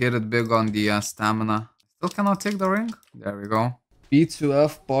need to hit it big on the stamina. Still cannot take the ring? There we go.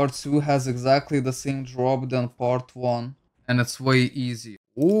 B2F part 2 has exactly the same drop than part 1. And it's way easier.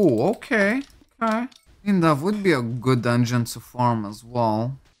 Oh, okay. Okay. I mean, that would be a good dungeon to farm as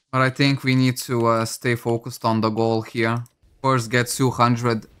well. But I think we need to stay focused on the goal here. First get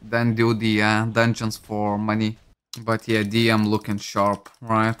 200, then do the dungeons for money. But yeah, DM looking sharp,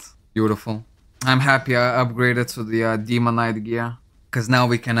 right? Beautiful. I'm happy I upgraded to the Demonite gear. Because now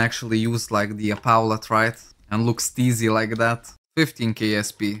we can actually use like the Paulet, right? And look steezy like that. 15k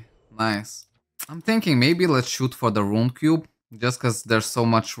SP. Nice. I'm thinking maybe let's shoot for the rune cube. Just because there's so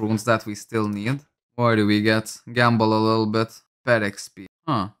much runes that we still need. What do we get? Gamble a little bit. Pet XP.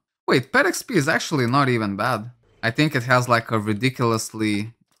 Huh. Wait, Pet XP is actually not even bad. I think it has like a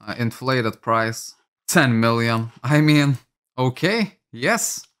ridiculously inflated price. 10 million. I mean, okay.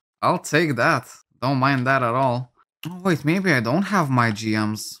 Yes. I'll take that. Don't mind that at all. Oh wait, maybe I don't have my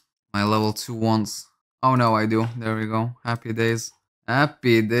GMs. My level 2 ones. Oh no, I do. There we go. Happy days.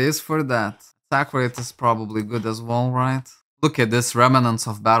 Happy days for that. Attack rate is probably good as well, right? Look at this, Remnants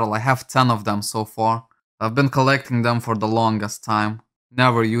of Battle. I have 10 of them so far. I've been collecting them for the longest time.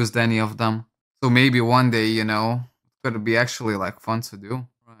 Never used any of them. So maybe one day, you know, it could be actually like fun to do.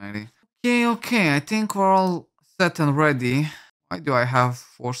 Alrighty. Okay, I think we're all set and ready. Why do I have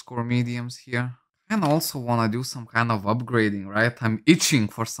 4 score mediums here? I also want to do some kind of upgrading, right? I'm itching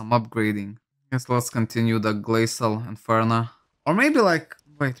for some upgrading. Guess let's continue the Glacial Inferno. Or maybe like,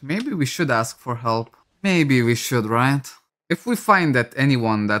 wait, maybe we should ask for help. Maybe we should, right? If we find that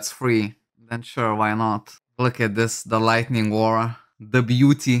anyone that's free, then sure, why not? Look at this, the Lightning Aura, the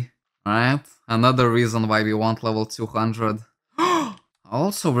beauty, right? Another reason why we want level 200. I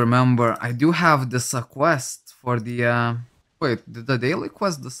also remember, I do have this quest for the, wait, did the daily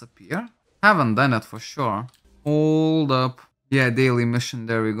quest disappear? Haven't done it for sure. Hold up. Yeah, daily mission,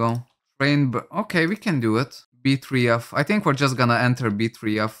 there we go. Okay, we can do it. B3F. I think we're just gonna enter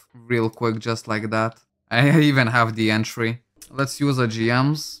B3F real quick, just like that. I even have the entry. Let's use a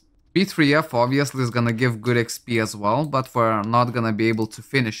GMs. B3F obviously is gonna give good XP as well, but we're not gonna be able to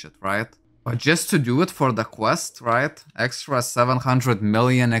finish it, right? But just to do it for the quest, right? Extra 700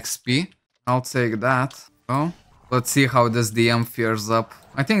 million XP. I'll take that. Oh, let's see how this DM fares up.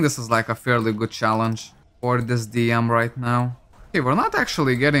 I think this is like a fairly good challenge for this DM right now. Okay, we're not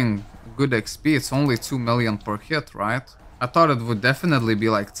actually getting good XP. It's only 2 million per hit, right? I thought it would definitely be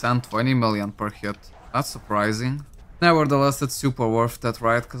like 10-20 million per hit. That's surprising. Nevertheless, it's super worth it,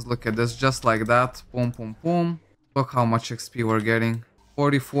 right? Because look at this, just like that. Boom, boom, boom. Look how much XP we're getting.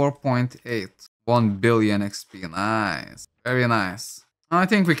 44.8. 1 billion XP. Nice. Very nice. I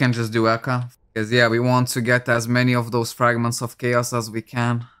think we can just do Eka. Because yeah, we want to get as many of those fragments of chaos as we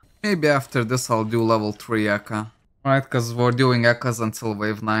can. Maybe after this I'll do level 3 Eka. Right, because we're doing Ekas until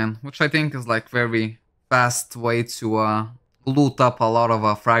wave 9. Which I think is like very fast way to loot up a lot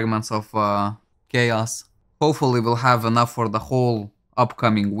of fragments of chaos. Hopefully we'll have enough for the whole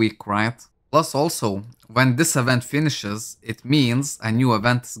upcoming week, right? Plus also, when this event finishes, it means a new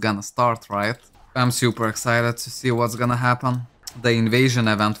event is gonna start, right? I'm super excited to see what's gonna happen. The invasion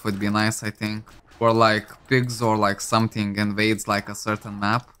event would be nice, I think. Where like pigs or like something invades like a certain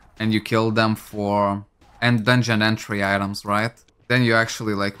map and you kill them for dungeon entry items, right? Then you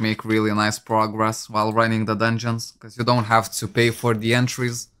actually like make really nice progress while running the dungeons because you don't have to pay for the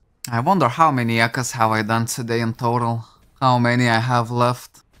entries. I wonder how many Ekas have I done today in total? How many I have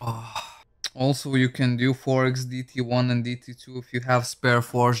left? Oh. Also, you can do 4x DT1 and DT2 if you have spare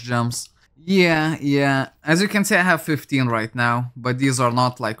force gems. Yeah. As you can see, I have 15 right now, but these are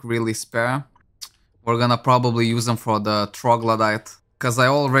not like really spare. We're gonna probably use them for the troglodyte because I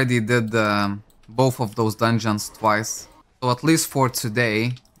already did both of those dungeons twice. So at least for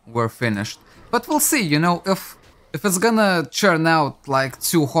today, we're finished. But we'll see, you know, if it's gonna churn out like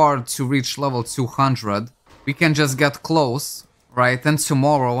too hard to reach level 200, we can just get close, right? And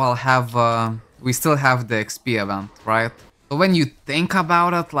tomorrow I'll have, we still have the XP event, right? So when you think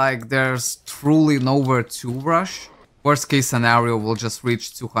about it, like there's truly nowhere to rush. Worst case scenario, we'll just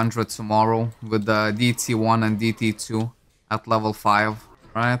reach 200 tomorrow with the DT1 and DT2 at level 5,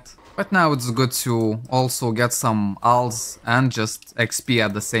 right? But now it's good to also get some ALs and just XP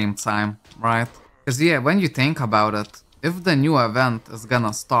at the same time, right? Because yeah, when you think about it, if the new event is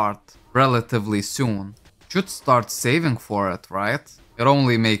gonna start relatively soon, you should start saving for it, right? It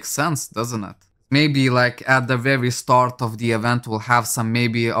only makes sense, doesn't it? Maybe like at the very start of the event we'll have some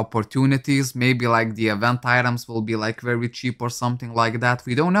maybe opportunities, maybe like the event items will be like very cheap or something like that.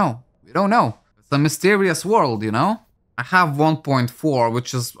 We don't know. It's a mysterious world, you know? I have 1.4,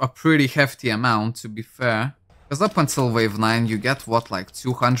 which is a pretty hefty amount to be fair. Because up until wave 9 you get what, like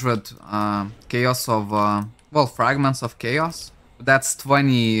 200 chaos of, well, fragments of chaos? That's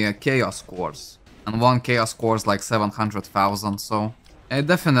 20 chaos cores. And one chaos core is like 700,000, so it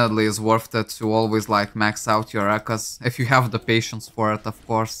definitely is worth it to always like max out your Ekas, if you have the patience for it, of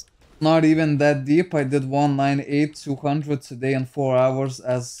course. Not even that deep, I did 198, 200 today in 4 hours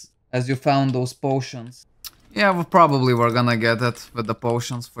as you found those potions. Yeah, we probably were gonna get it with the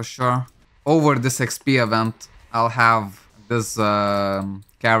potions for sure. Over this XP event, I'll have this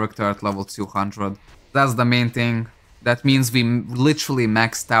character at level 200. That's the main thing. That means we literally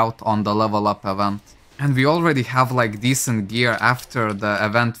maxed out on the level up event. And we already have like decent gear after the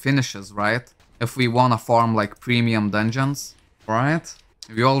event finishes, right? If we wanna farm like premium dungeons, right?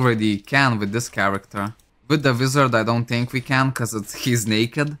 We already can with this character. With the wizard I don't think we can because he's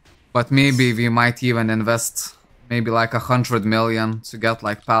naked. But maybe we might even invest maybe like 100 million to get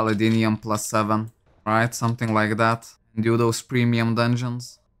like Paladinium +7, right? Something like that. And do those premium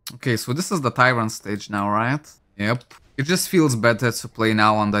dungeons. Okay, so this is the Tyrant stage now, right? Yep. It just feels better to play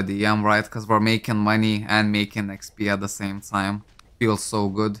now on the DM, right? Because we're making money and making XP at the same time. Feels so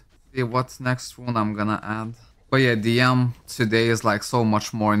good. See what next rune I'm gonna add. But yeah, DM today is like so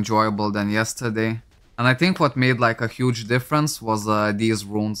much more enjoyable than yesterday. And I think what made like a huge difference was these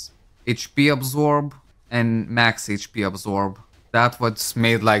runes. HP absorb and max HP absorb. That what's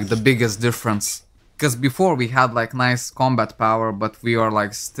made like the biggest difference. Because before we had like nice combat power, but we are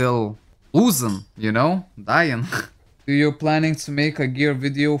like still losing, you know? Dying. You're planning to make a gear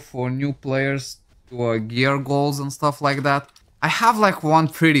video for new players to gear goals and stuff like that? I have like one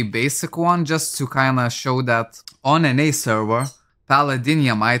pretty basic one just to kind of show that on an A server,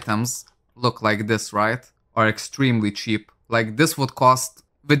 Paladinium items look like this, right? Are extremely cheap. Like this would cost,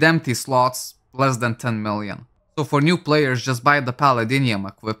 with empty slots, less than 10 million. So for new players, just buy the Paladinium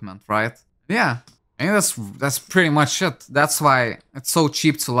equipment, right? Yeah, I think that's pretty much it. That's why it's so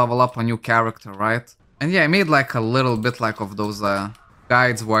cheap to level up a new character, right? And yeah, I made like a little bit like of those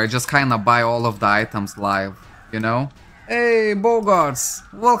guides where I just kind of buy all of the items live, you know? Hey, Bogarts!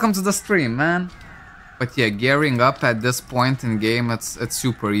 Welcome to the stream, man! But yeah, gearing up at this point in game, it's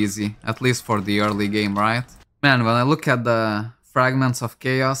super easy. At least for the early game, right? Man, when I look at the fragments of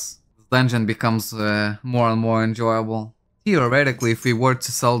chaos, the dungeon becomes more and more enjoyable. Theoretically, if we were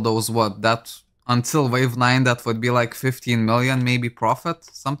to sell those, what, that until wave 9, that would be like 15 million, maybe profit,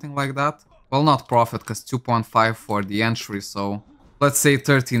 something like that. Well, not profit, because 2.5 for the entry, so let's say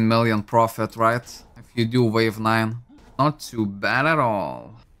 13 million profit, right? If you do wave 9. Not too bad at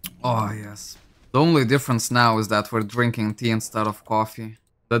all. Oh, yes. The only difference now is that we're drinking tea instead of coffee.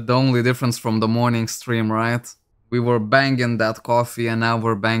 That's the only difference from the morning stream, right? We were banging that coffee and now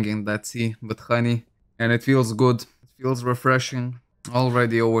we're banging that tea with honey. And it feels good. It feels refreshing.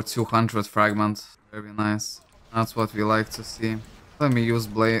 Already over 200 fragments. Very nice. That's what we like to see. Let me use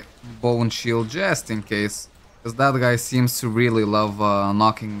Bone Shield just in case. Because that guy seems to really love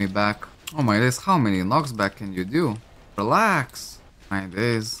knocking me back. Oh my days, how many knocks back can you do? Relax. My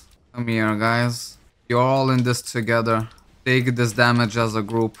days. Come here, guys. You're all in this together. Take this damage as a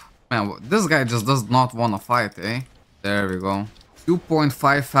group. Man, this guy just does not want to fight, eh? There we go.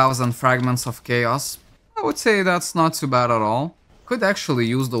 2.5 thousand fragments of chaos. I would say that's not too bad at all. Could actually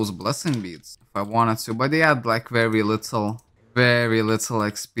use those blessing beads if I wanted to, but they add like very little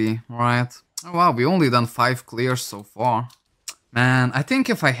XP, right? Oh wow, we only done 5 clears so far. Man, I think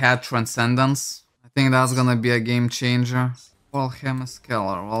if I had Transcendence, I think that's gonna be a game changer. Well,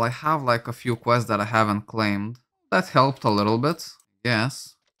 Hemiscalar. Well, I have like a few quests that I haven't claimed. That helped a little bit.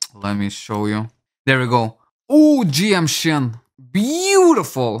 Yes. Let me show you. There we go. Oh, GM Shin.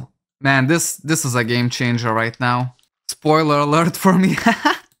 Beautiful. Man, this is a game changer right now. Spoiler alert for me.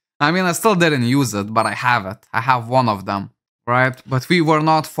 I mean, I still didn't use it, but I have it. I have one of them, right? But we were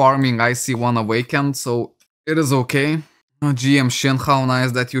not farming IC1 Awakened, so it is okay. Oh, GM Shin, how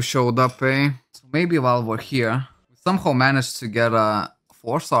nice that you showed up, eh? So maybe while we're here, we somehow managed to get a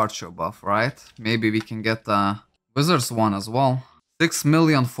Force Archer buff, right? Maybe we can get a Wizard's one as well. 6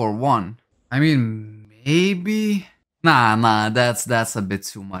 million for one. I mean, maybe... Nah, that's a bit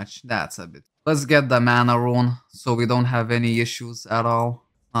too much. That's a bit... Let's get the mana rune, so we don't have any issues at all.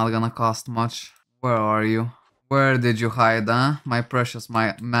 Not gonna cost much. Where are you? Where did you hide, huh? My precious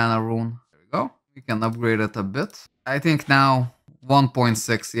mana rune. There we go. We can upgrade it a bit. I think now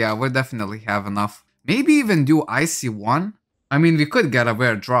 1.6. Yeah, we definitely have enough. Maybe even do IC1. I mean, we could get a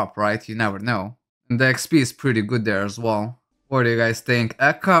rare drop, right? You never know. And the XP is pretty good there as well. What do you guys think?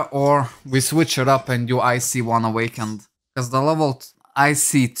 Eka, or we switch it up and do IC1 Awakened? Because the level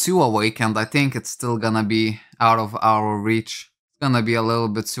IC2 Awakened, I think it's still gonna be out of our reach. It's gonna be a little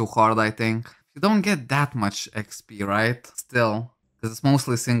bit too hard, I think. You don't get that much XP, right? Still. Because it's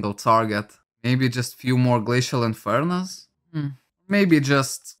mostly single target. Maybe just few more Glacial Infernos? Maybe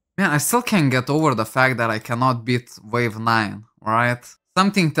just... Man, I still can't get over the fact that I cannot beat Wave 9, right?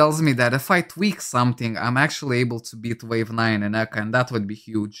 Something tells me that if I tweak something, I'm actually able to beat Wave 9 in Eka, and that would be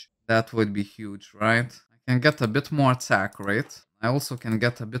huge. That would be huge, right? I can get a bit more attack rate. I also can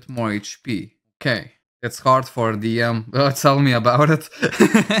get a bit more HP. Okay. It's hard for DM. Tell me about it.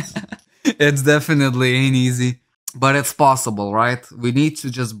 It's definitely ain't easy. But it's possible, right? We need to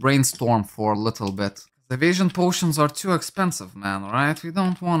just brainstorm for a little bit. Evasion potions are too expensive, man, right? We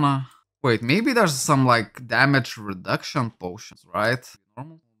don't wanna... Wait, maybe there's some, like, damage reduction potions, right?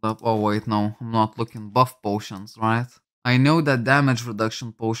 Oh, wait, no. I'm not looking. Buff potions, right? I know that damage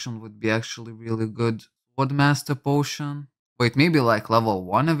reduction potion would be actually really good. What master potion? Wait, maybe, like, level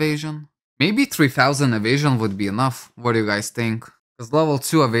 1 evasion? Maybe 3000 evasion would be enough. What do you guys think? Because level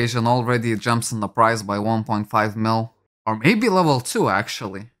 2 evasion already jumps in the price by 1.5 mil. Or maybe level 2,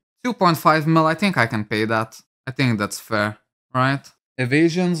 actually. 2.5 mil, I think I can pay that. I think that's fair, right?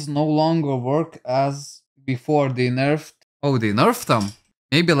 Evasions no longer work as before they nerfed. Oh, they nerfed them?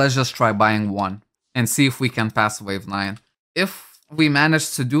 Maybe let's just try buying one and see if we can pass Wave 9. If we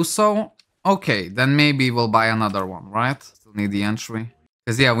manage to do so, okay, then maybe we'll buy another one, right? Still need the entry.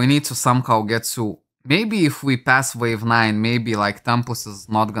 Because yeah, we need to somehow get to... Maybe if we pass Wave 9, maybe like Tempus is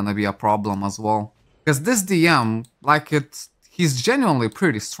not gonna be a problem as well. Because this DM, like he's genuinely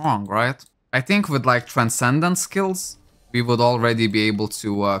pretty strong, right? I think with like Transcendent skills, we would already be able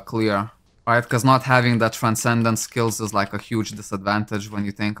to clear, right? Because not having that Transcendent skills is like a huge disadvantage when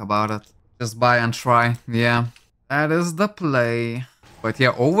you think about it. Just buy and try, yeah. That is the play. But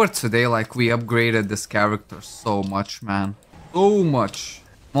yeah, over today, like, we upgraded this character so much, man. So much.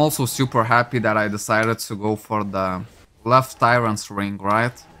 I'm also super happy that I decided to go for the left Tyrant's ring,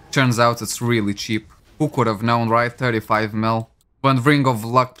 right? Turns out it's really cheap. Who could have known, right? 35 mil. When Ring of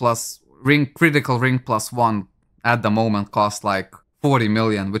Luck plus... Critical Ring plus 1 at the moment costs like 40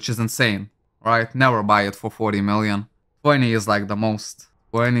 million, which is insane, right? Never buy it for 40 million. 20 is like the most.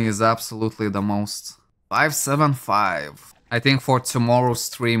 20 is absolutely the most. 575. I think for tomorrow's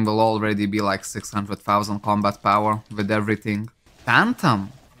stream will already be like 600,000 combat power with everything. Phantom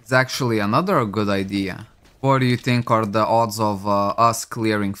is actually another good idea. What do you think are the odds of us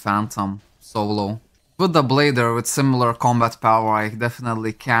clearing Phantom solo? With the Blader with similar combat power, I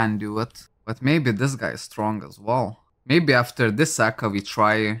definitely can do it. But maybe this guy is strong as well. Maybe after this Eka we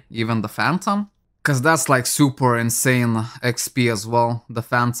try even the Phantom? Cause that's like super insane XP as well, the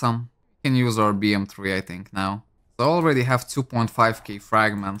Phantom. We can use our BM3 I think now. So I already have 2.5k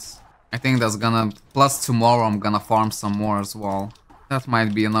fragments. I think that's gonna... Plus tomorrow I'm gonna farm some more as well. That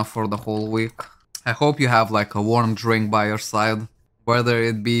might be enough for the whole week. I hope you have like a warm drink by your side. Whether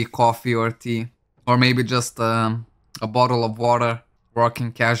it be coffee or tea. Or maybe just a bottle of water.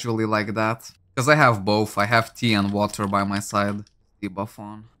 Walking casually like that. Because I have both. I have tea and water by my side. Debuff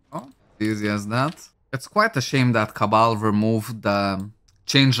on. Oh, easy as that. It's quite a shame that Cabal removed the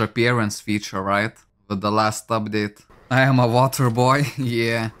change appearance feature, right? With the last update. I am a water boy.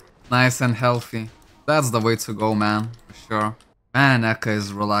 Yeah. Nice and healthy. That's the way to go, man. For sure. Man, Eka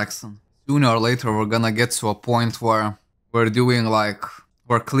is relaxing. Sooner or later we're gonna get to a point where we're doing like...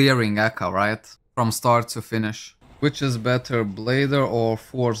 We're clearing Eka, right? From start to finish. Which is better, Blader or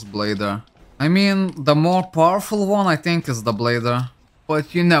Force Blader? I mean, the more powerful one I think is the Blader.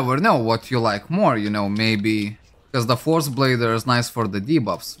 But you never know what you like more, you know, maybe... Because the Force Blader is nice for the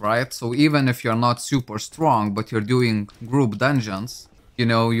debuffs, right? So even if you're not super strong, but you're doing group dungeons, you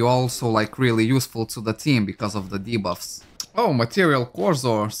know, you're also like really useful to the team because of the debuffs. Oh, material cores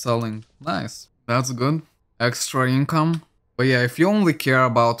are selling. Nice. That's good. Extra income. But yeah, if you only care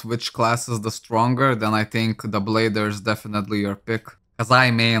about which class is the stronger, then I think the Blader is definitely your pick. Because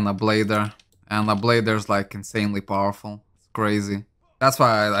I main a Blader, and a Blader is like insanely powerful. It's crazy. That's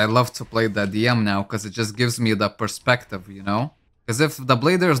why I love to play the DM now, because it just gives me the perspective, you know? Because if the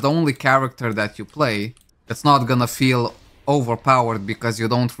Blader is the only character that you play, it's not gonna feel overpowered because you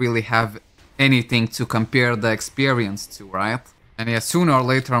don't really have anything to compare the experience to, right? And yeah, sooner or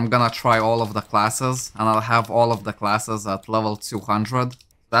later I'm gonna try all of the classes, and I'll have all of the classes at level 200.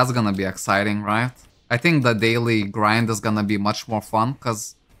 That's gonna be exciting, right? I think the daily grind is gonna be much more fun,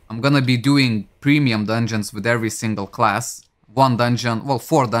 because I'm gonna be doing premium dungeons with every single class. One dungeon, well,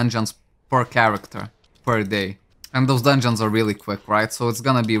 4 dungeons per character per day. And those dungeons are really quick, right? So it's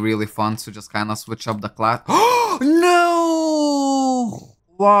gonna be really fun to just kind of switch up the class. No!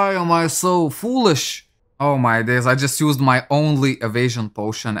 Why am I so foolish? Oh my days, I just used my only evasion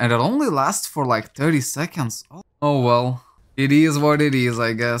potion and it only lasts for like 30 seconds. Oh well, it is what it is,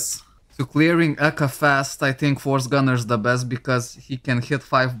 I guess. To clearing Eka fast, I think Force Gunner's the best because he can hit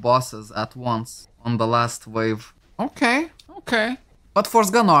 5 bosses at once on the last wave. Okay. Okay. But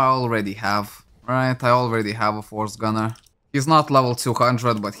Force Gunner I already have, right? I already have a Force Gunner. He's not level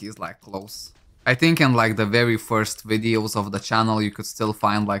 200, but he's like close. I think in like the very first videos of the channel you could still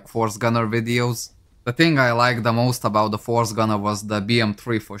find like Force Gunner videos. The thing I liked the most about the Force Gunner was the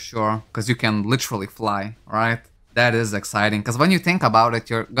BM3 for sure, because you can literally fly, right? That is exciting, because when you think about it,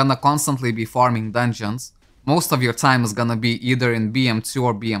 you're gonna constantly be farming dungeons. Most of your time is gonna be either in BM2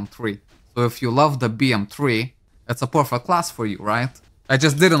 or BM3. So if you love the BM3, it's a perfect class for you, right? I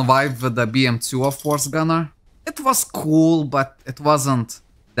just didn't vibe with the BM2 of Force Gunner. It was cool, but it wasn't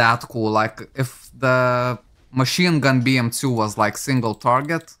that cool. Like, if the machine gun BM2 was like single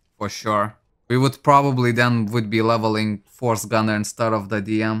target, for sure. We would probably then would be leveling Force Gunner instead of the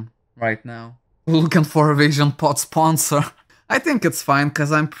DM right now. Looking for evasion pot sponsor. I think it's fine,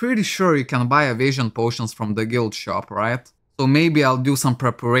 because I'm pretty sure you can buy evasion potions from the guild shop, right? So maybe I'll do some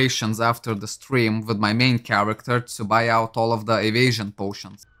preparations after the stream with my main character to buy out all of the evasion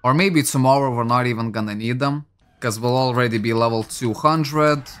potions. Or maybe tomorrow we're not even gonna need them, because we'll already be level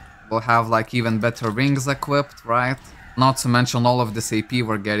 200, we'll have like even better rings equipped, right? Not to mention all of this AP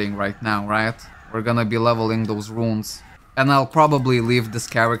we're getting right now, right? We're gonna be leveling those runes. And I'll probably leave this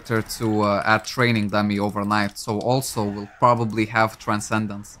character to add training dummy overnight, so also we'll probably have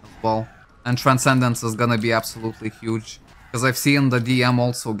Transcendence as well. And Transcendence is gonna be absolutely huge. Because I've seen the DM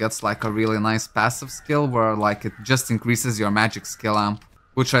also gets like a really nice passive skill where like it just increases your magic skill amp.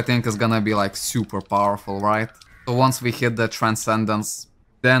 Which I think is gonna be like super powerful, right? So once we hit the Transcendence,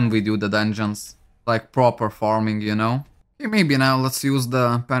 then we do the dungeons. Like proper farming, you know? Okay, maybe now let's use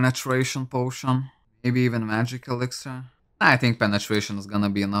the Penetration Potion. Maybe even Magic Elixir. I think Penetration is gonna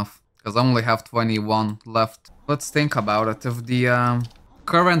be enough. Because I only have 21 left. Let's think about it. If the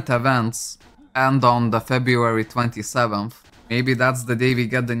current events end on the February 27th, maybe that's the day we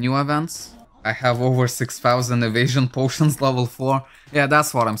get the new events. I have over 6,000 evasion potions level 4. Yeah,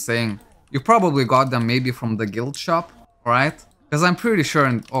 that's what I'm saying. You probably got them maybe from the guild shop, right? Because I'm pretty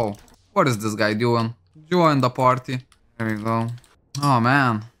sure... Oh, what is this guy doing? Join the party. There we go. Oh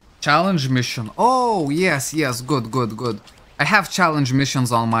man. Challenge mission. Oh, yes, yes. Good, good, good. I have challenge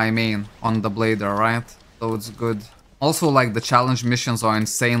missions on my main, on the Blader, right? So it's good. Also, like, the challenge missions are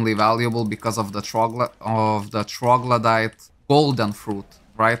insanely valuable because of the troglodyte golden fruit,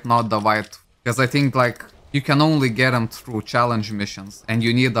 right? Not the white. Because I think, like, you can only get them through challenge missions. And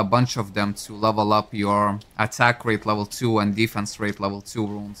you need a bunch of them to level up your attack rate level 2 and defense rate level 2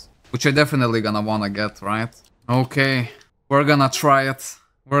 runes. Which you're definitely gonna wanna get, right? Okay. We're gonna try it.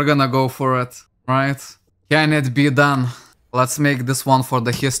 We're gonna go for it, right? Can it be done? Let's make this one for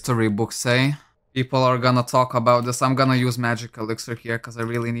the history books, eh? People are gonna talk about this. I'm gonna use magic elixir here because I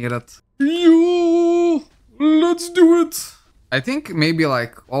really need it. Yo, let's do it. I think maybe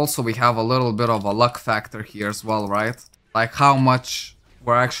like also we have a little bit of a luck factor here as well, right? Like how much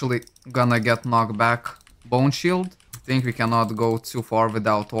we're actually gonna get knocked back. Bone shield. I think we cannot go too far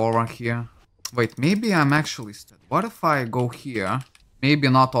without aura here. Wait, maybe I'm actually stood. What if I go here? Maybe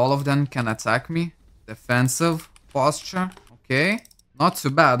not all of them can attack me. Defensive posture. Okay. Not too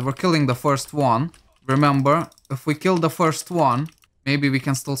bad. We're killing the first one. Remember, if we kill the first one, maybe we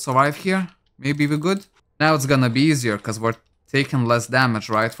can still survive here. Maybe we're good. Now it's gonna be easier because we're taking less damage,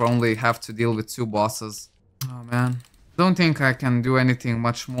 right? We only have to deal with 2 bosses. Oh man. Don't think I can do anything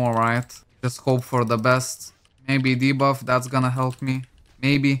much more, right? Just hope for the best. Maybe debuff, that's gonna help me.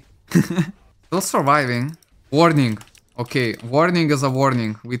 Maybe. Still surviving. Warning. Okay, warning is a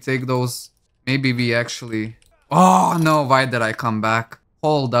warning. We take those. Maybe we actually... Oh no, why did I come back?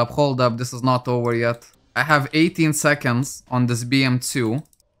 Hold up, this is not over yet. I have 18 seconds on this BM2.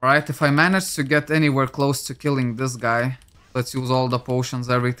 Right, if I manage to get anywhere close to killing this guy, let's use all the potions,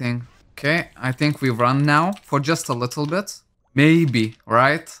 everything. Okay, I think we've run now for just a little bit. Maybe,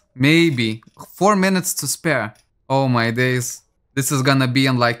 right? Maybe. 4 minutes to spare. Oh my days. This is gonna be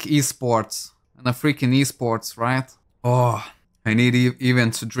in like esports. In a freaking esports, right? Oh, I need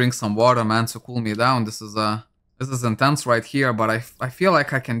even to drink some water, man, to cool me down. This is intense right here, but I feel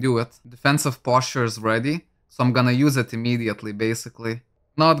like I can do it. Defensive posture is ready, so I'm gonna use it immediately, basically.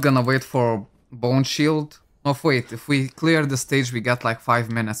 Not gonna wait for bone shield. Oh, wait, if we clear the stage, we get like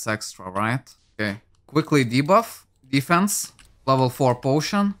 5 minutes extra, right? Okay. Quickly debuff, defense, level 4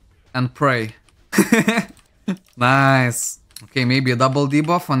 potion, and pray. Nice. Okay, maybe a double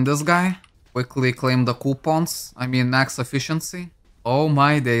debuff on this guy. Quickly claim the coupons. I mean, max efficiency. Oh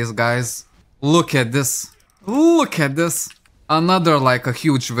my days, guys. Look at this. Look at this. Another like a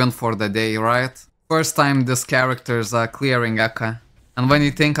huge win for the day, right? First time this character's clearing Eka. And when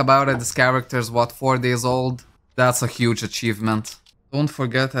you think about it, this character's what, 4 days old? That's a huge achievement. Don't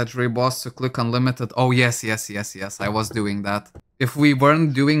forget at boss to click unlimited. Oh yes, I was doing that. If we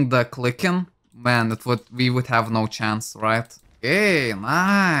weren't doing the clicking, man, we would have no chance, right? Okay,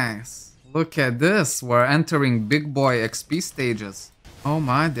 nice. Look at this. We're entering big boy XP stages. Oh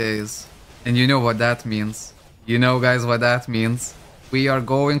my days. And you know what that means. You know, guys, what that means. We are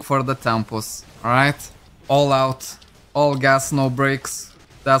going for the tempos, alright? All out. All gas, no brakes.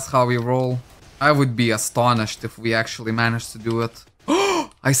 That's how we roll. I would be astonished if we actually managed to do it.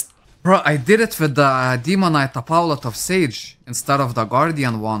 Bro, I did it with the Demonite Apaulet of Sage instead of the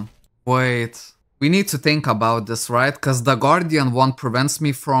Guardian one. Wait, we need to think about this, right? Because the Guardian one prevents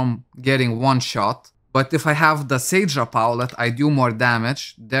me from getting one shot. But if I have the Sage Apaulet, I do more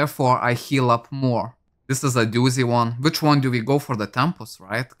damage, therefore I heal up more. This is a doozy one. Which one do we go for? The Tempus,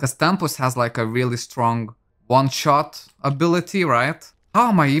 right? Because Tempus has like a really strong one-shot ability, right? How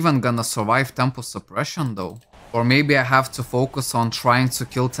am I even gonna survive Tempus suppression though? Or maybe I have to focus on trying to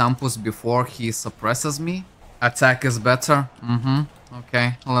kill Tempus before he suppresses me? Attack is better?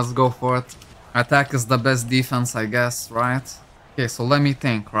 Okay, let's go for it. Attack is the best defense, I guess, right? Okay, so let me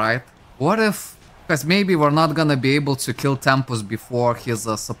think, right? What if... Because maybe we're not gonna be able to kill Tempus before his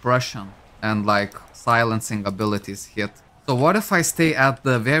suppression and like silencing abilities hit. So what if I stay at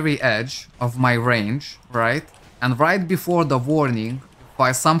the very edge of my range, right? And right before the warning, if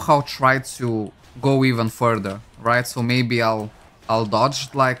I somehow try to go even further, right? So maybe I'll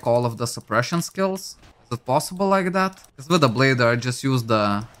dodge like all of the suppression skills. Is it possible like that? Because with the Blader I just use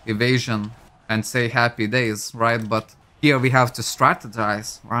the evasion and say happy days, right? But here we have to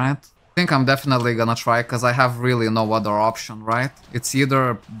strategize, right? I think I'm definitely gonna try because I have really no other option, right? It's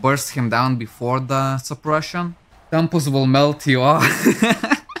either burst him down before the suppression. Tempus will melt you off.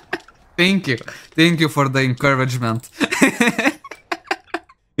 Thank you for the encouragement.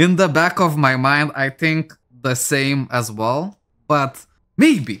 In the back of my mind, I think the same as well. But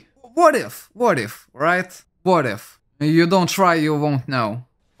maybe. What if, right? What if? You don't try, you won't know.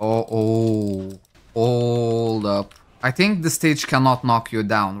 Oh, hold up. I think the stage cannot knock you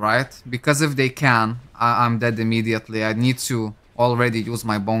down, right? Because if they can, I'm dead immediately. I need to already use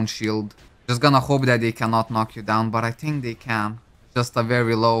my bone shield. Just gonna hope that they cannot knock you down, but I think they can. Just a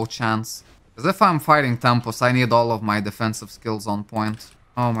very low chance. Because if I'm fighting Tempus, I need all of my defensive skills on point.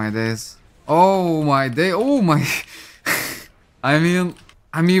 Oh my days. Oh my day. Oh my... I mean,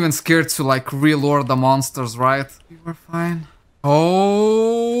 I'm even scared to like relure the monsters, right? We were fine.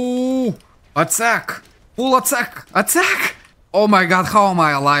 Oh! Attack! Full attack! Attack! Oh my god, how am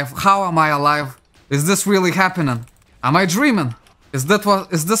I alive? How am I alive? Is this really happening? Am I dreaming? Is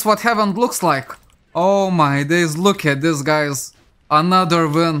this what heaven looks like? Oh my days, look at this, guys. Another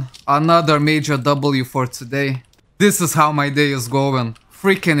win. Another major W for today. This is how my day is going.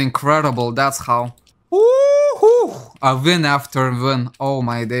 Freaking incredible, that's how. Woohoo! A win after win. Oh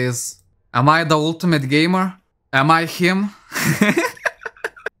my days. Am I the ultimate gamer? Am I him?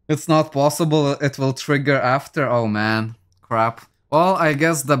 It's not possible, it will trigger after. Oh man, crap. Well, I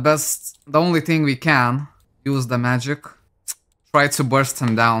guess the only thing we can, use the magic. Try to burst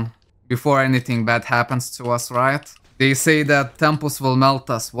him down before anything bad happens to us, right? They say that Tempus will melt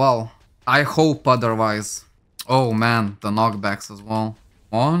us. Well, I hope otherwise. Oh man, the knockbacks as well.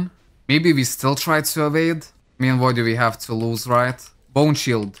 On? Maybe we still try to evade? I mean, what do we have to lose, right? Bone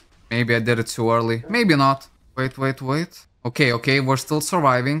shield. Maybe I did it too early. Maybe not. Wait. Okay, we're still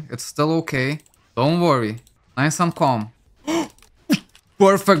surviving. It's still okay. Don't worry. Nice and calm.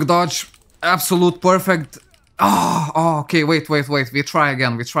 Perfect dodge. Absolute perfect. Oh, okay, wait. We try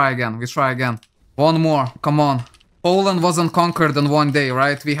again. One more. Come on. Poland wasn't conquered in one day,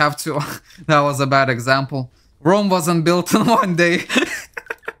 right? We have to... That was a bad example. Rome wasn't built in one day.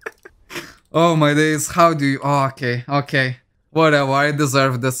 Oh my days, how do you... Oh, okay. Whatever, I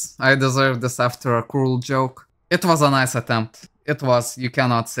deserve this. I deserve this after a cruel joke. It was a nice attempt. It was, you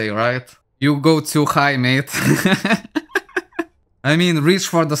cannot say, right? You go too high, mate. I mean, reach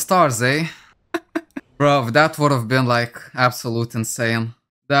for the stars, eh? Bruv, that would have been like absolute insane.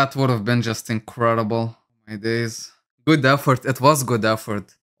 That would have been just incredible. My days. Good effort, it was good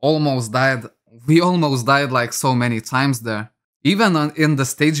effort. Almost died. We almost died like so many times there. Even in the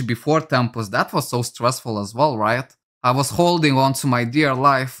stage before Tempus, that was so stressful as well, right? I was holding on to my dear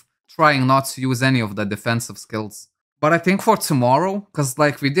life, trying not to use any of the defensive skills. But I think for tomorrow, cause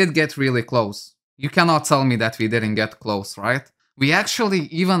like we did get really close. You cannot tell me that we didn't get close, right? We actually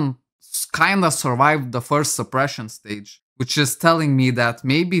even kinda survived the first suppression stage, which is telling me that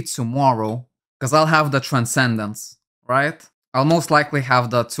maybe tomorrow, cause I'll have the Transcendence, right? I'll most likely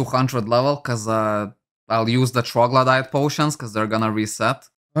have the 200 level, cause I'll use the troglodyte potions, cause they're gonna reset.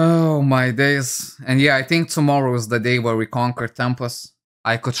 Oh my days. And yeah, I think tomorrow is the day where we conquer Tempus.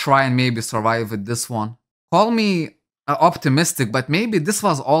 I could try and maybe survive with this one. Call me optimistic, but maybe this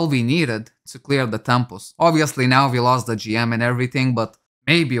was all we needed to clear the Tempus. Obviously now we lost the GM and everything, but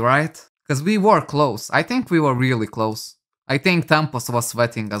maybe, right? Because we were close. I think we were really close. I think Tempus was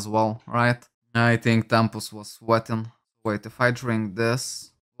sweating as well, right? I think Tempus was sweating. Wait, if I drink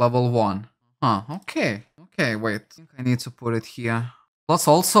this, level 1. Huh, okay, wait. I think I need to put it here. Plus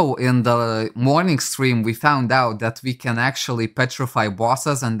also in the morning stream we found out that we can actually petrify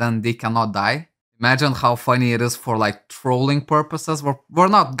bosses and then they cannot die. Imagine how funny it is for like trolling purposes. We're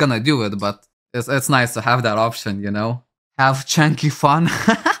not gonna do it, but it's nice to have that option, you know? Have chunky fun.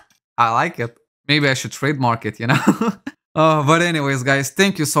 I like it. Maybe I should trademark it, you know? But anyways guys,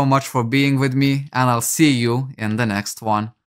 thank you so much for being with me and I'll see you in the next one.